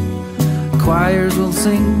 Choirs will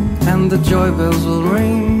sing and the joy bells will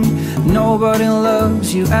ring. Nobody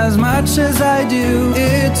loves you as much as I do.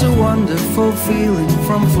 It's a wonderful feeling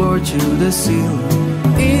from floor to the ceiling.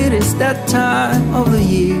 It is that time of the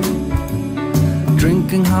year,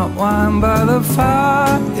 drinking hot wine by the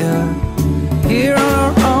fire. Here on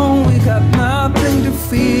our own, we got nothing to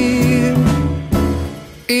fear.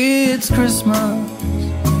 It's Christmas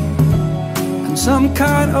and some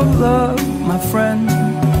kind of love, my friend.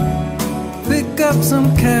 Pick up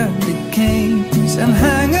some candy canes and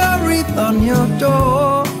hang a wreath on your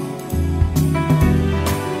door.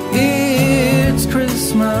 It's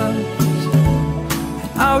Christmas,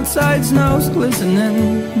 outside snow's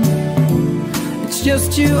glistening. It's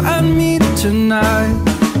just you and me tonight.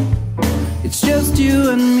 It's just you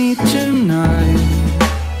and me tonight.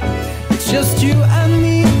 It's just you and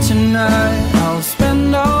me tonight. I'll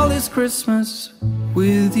spend all this Christmas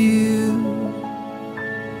with you.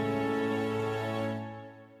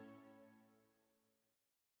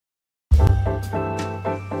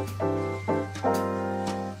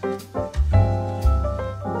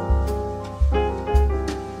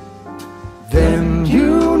 Then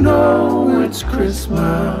you know it's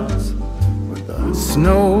Christmas,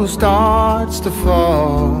 snow starts to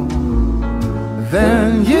fall.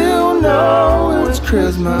 Then you know it's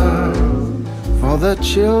Christmas for the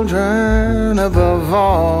children above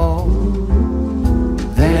all.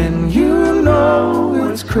 Then you know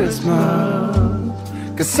it's Christmas,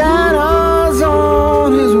 'cause Santa's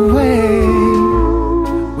on his way.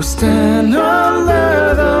 We stand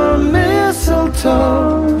under the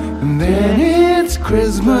mistletoe, and then it's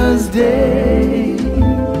Christmas Day.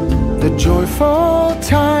 The joyful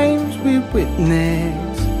times we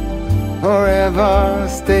witness forever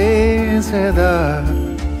stays with us.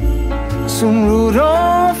 Soon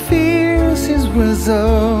Rudolph hears his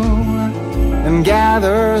whistle and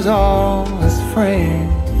gathers all his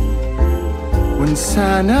friends. When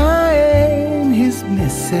Santa and his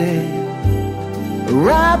missus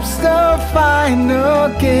wraps the final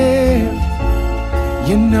gift,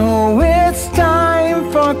 you know it's time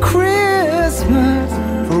for Christmas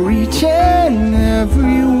for each and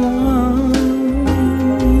every one.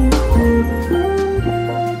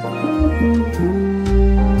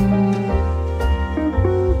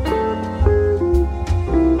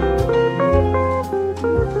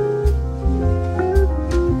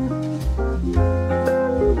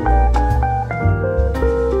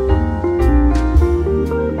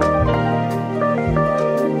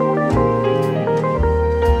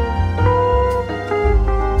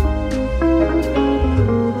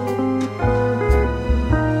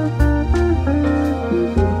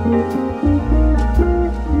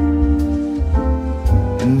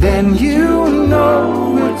 Then you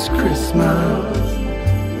know it's Christmas,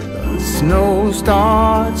 the snow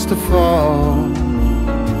starts to fall.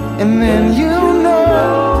 And then you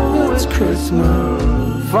know it's Christmas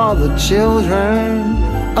for the children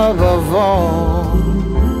above all.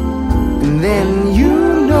 And then you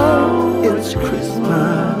know it's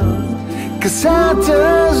Christmas, 'cause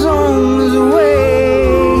Santa's on his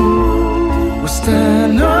way. We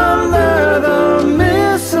stand under the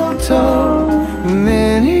mistletoe, and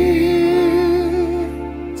then it's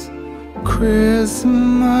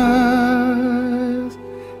Christmas.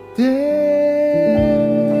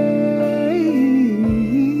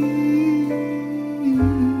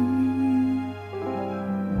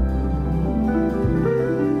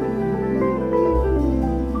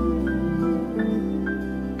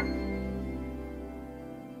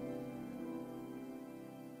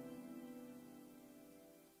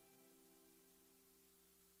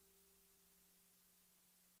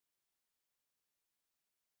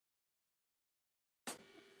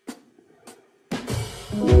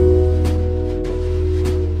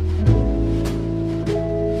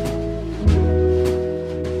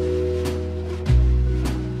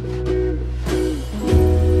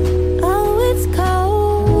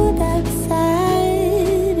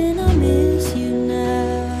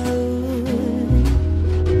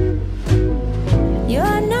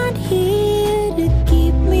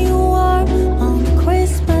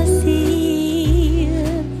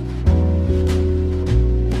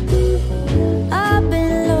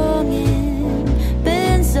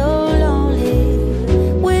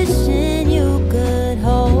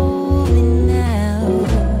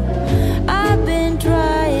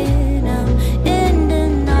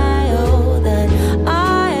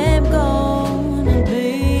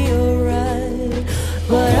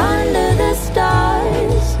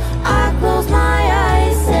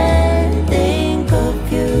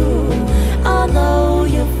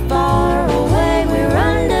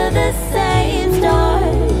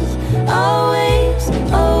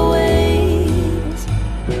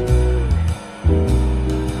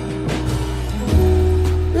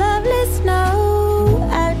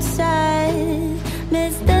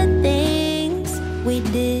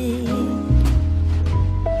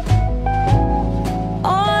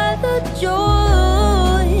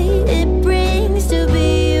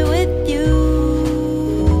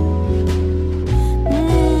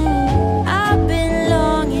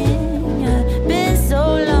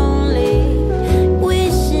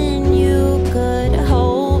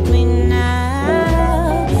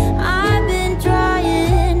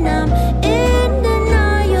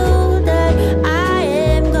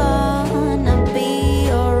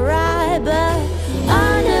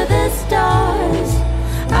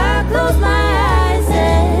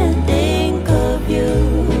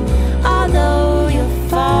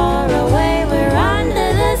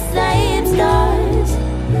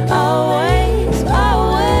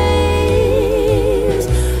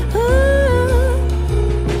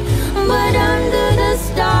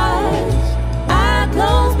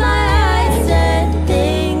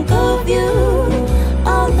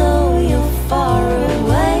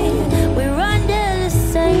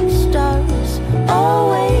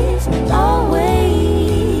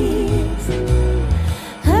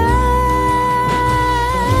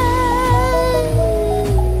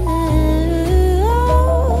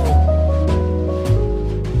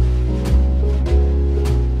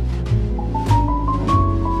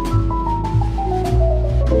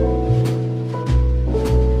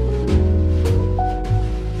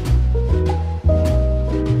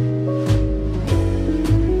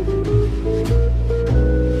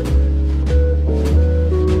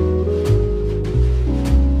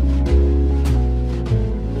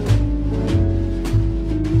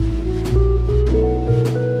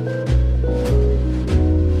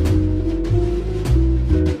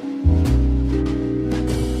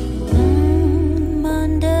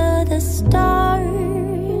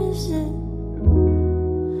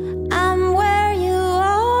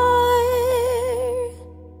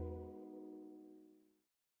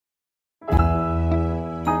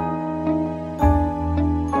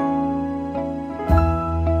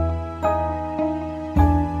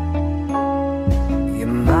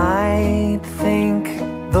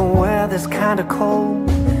 kinda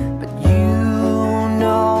cold, but you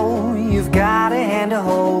know you've got a hand to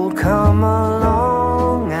hold. Come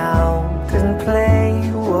along out and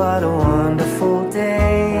play, what a wonderful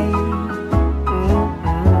day.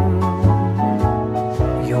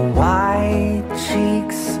 Your white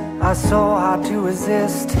cheeks are so hard to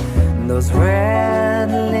resist, and those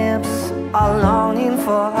red lips are longing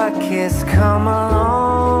for a kiss. Come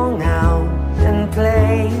along out and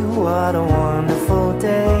play, what a wonderful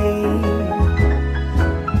day.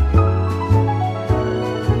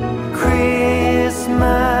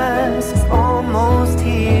 Christmas is almost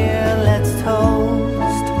here, let's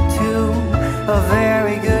toast to a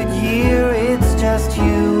very good year. It's just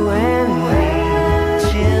you and me,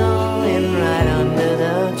 chilling right under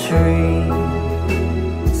the tree.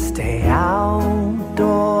 Stay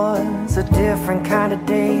outdoors, a different kind of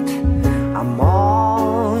date. I'm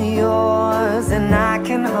all yours and I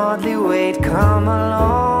can hardly wait. Come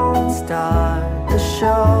along, start the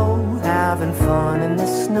show, having fun in the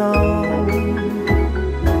snow.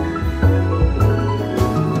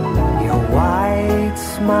 Your white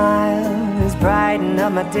smile is brightening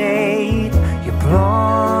up my day. Your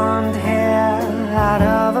blonde hair out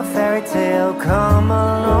of a fairy tale. Come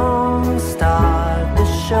along, start the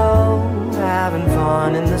show, having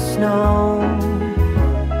fun in the snow.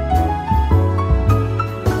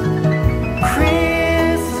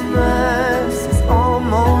 Christmas is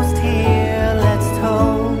almost here, let's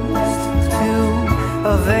toast to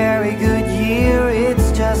a very good year. It's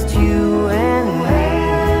just you and me,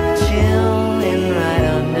 chilling right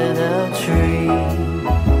under the tree.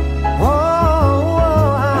 Whoa,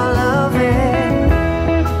 I love it.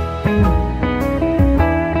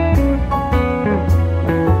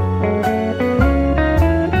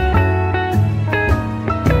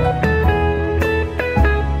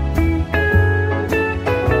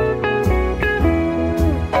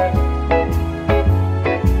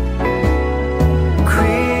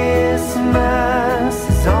 Christmas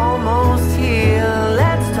is almost here,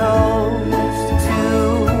 let's toast to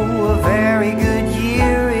a very good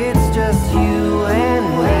year. It's just you and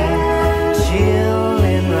me,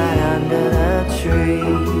 chilling right under the tree.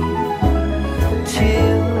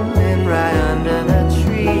 Chilling right under the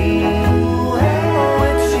tree.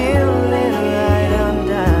 We're chilling right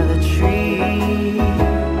under the tree.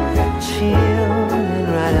 Chilling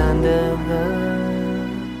right under the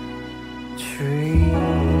tree.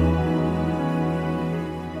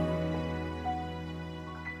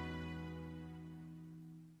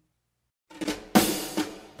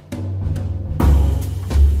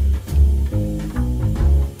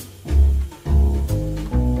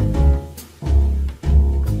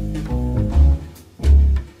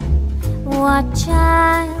 What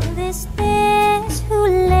child is this who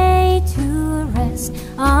lay to rest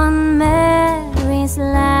on Mary's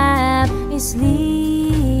lap is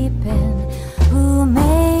sleeping, whom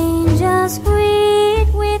angels greet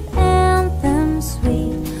with anthems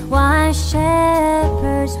sweet, while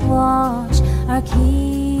shepherds watch are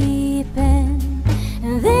keeping?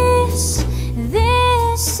 And this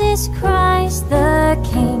is Christ the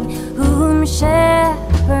King, whom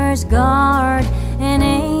shepherds guard and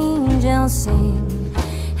angels sing.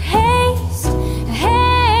 Haste,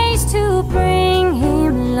 haste to bring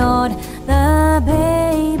him, Lord, the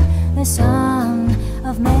babe, the Son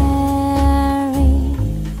of Mary.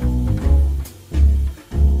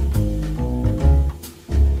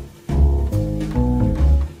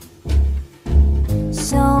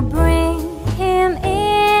 So bring him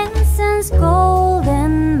incense, gold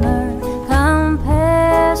and myrrh,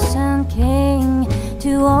 compassion, King,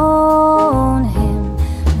 to own him.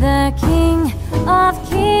 The King of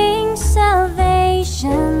kings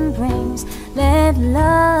salvation brings. Let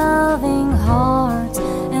loving hearts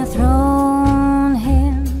enthrone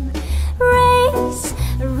him. Raise,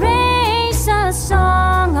 raise a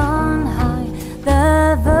song on high.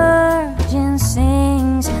 The Virgin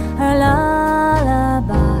sings her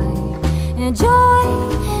lullaby. And joy,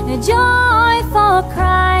 joy, for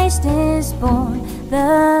Christ is born,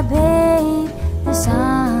 the babe, the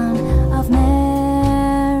Son of Mary.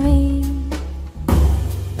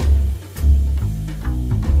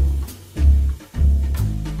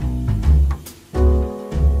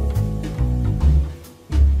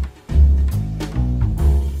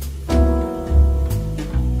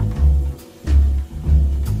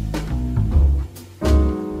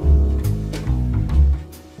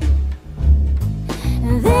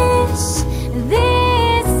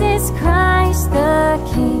 This is Christ the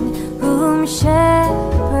King, whom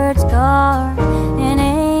shepherds guard and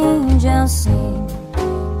angels sing.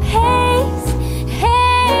 Haste,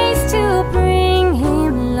 haste to bring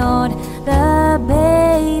him, Lord, the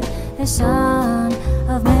babe, the Son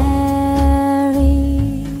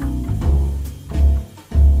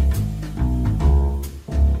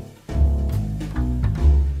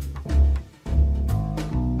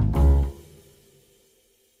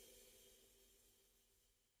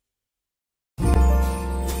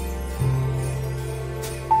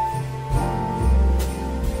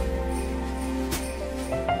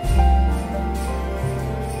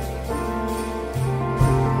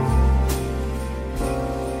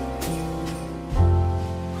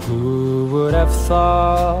have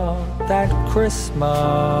thought that Christmas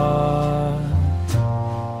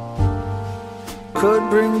could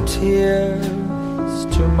bring tears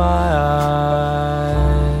to my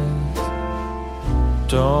eyes.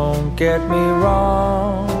 Don't get me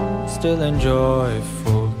wrong, still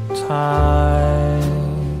enjoyful times.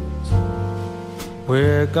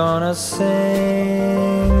 We're gonna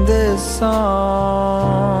sing this song.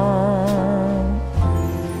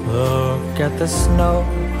 Look at the snow,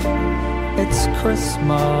 it's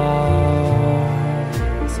Christmas,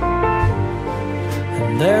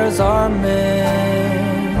 and there's our mistletoe.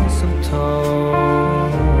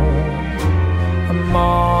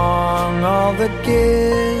 Among all the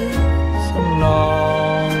gifts and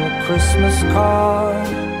all the Christmas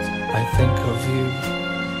cards, I think of you,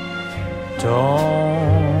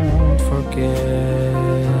 don't forget.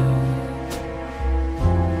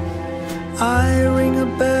 I ring a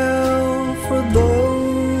bell for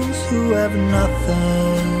those who have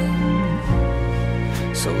nothing,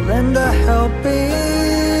 so lend a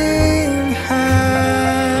helping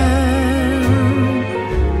hand.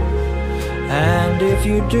 And if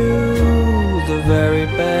you do the very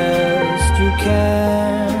best you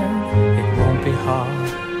can, it won't be hard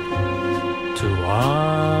to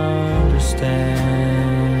understand.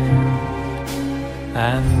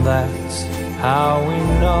 And that's how we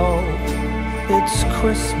know it's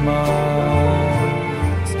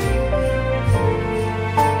Christmas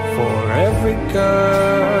for every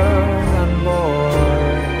girl and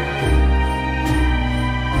boy.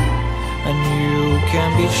 And you can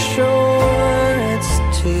be sure it's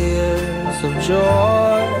tears of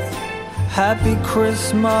joy. Happy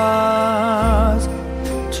Christmas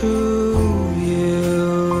to you.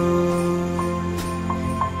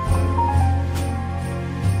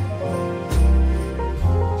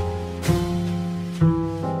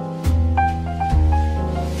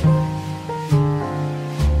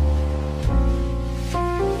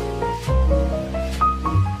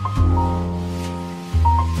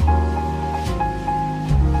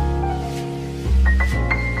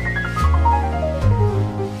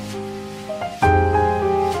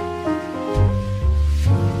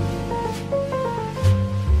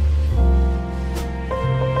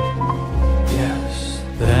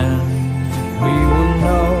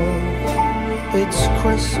 It's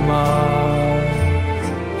Christmas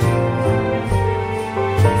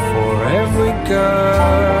for every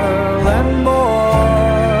girl and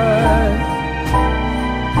boy,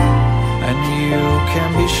 and you can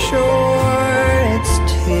be sure it's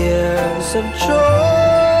tears of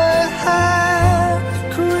joy. Happy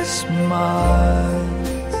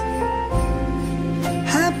Christmas,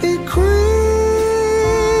 happy Christmas,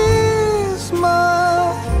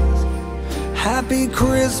 happy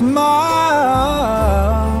Christmas,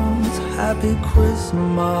 happy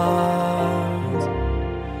Christmas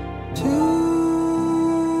to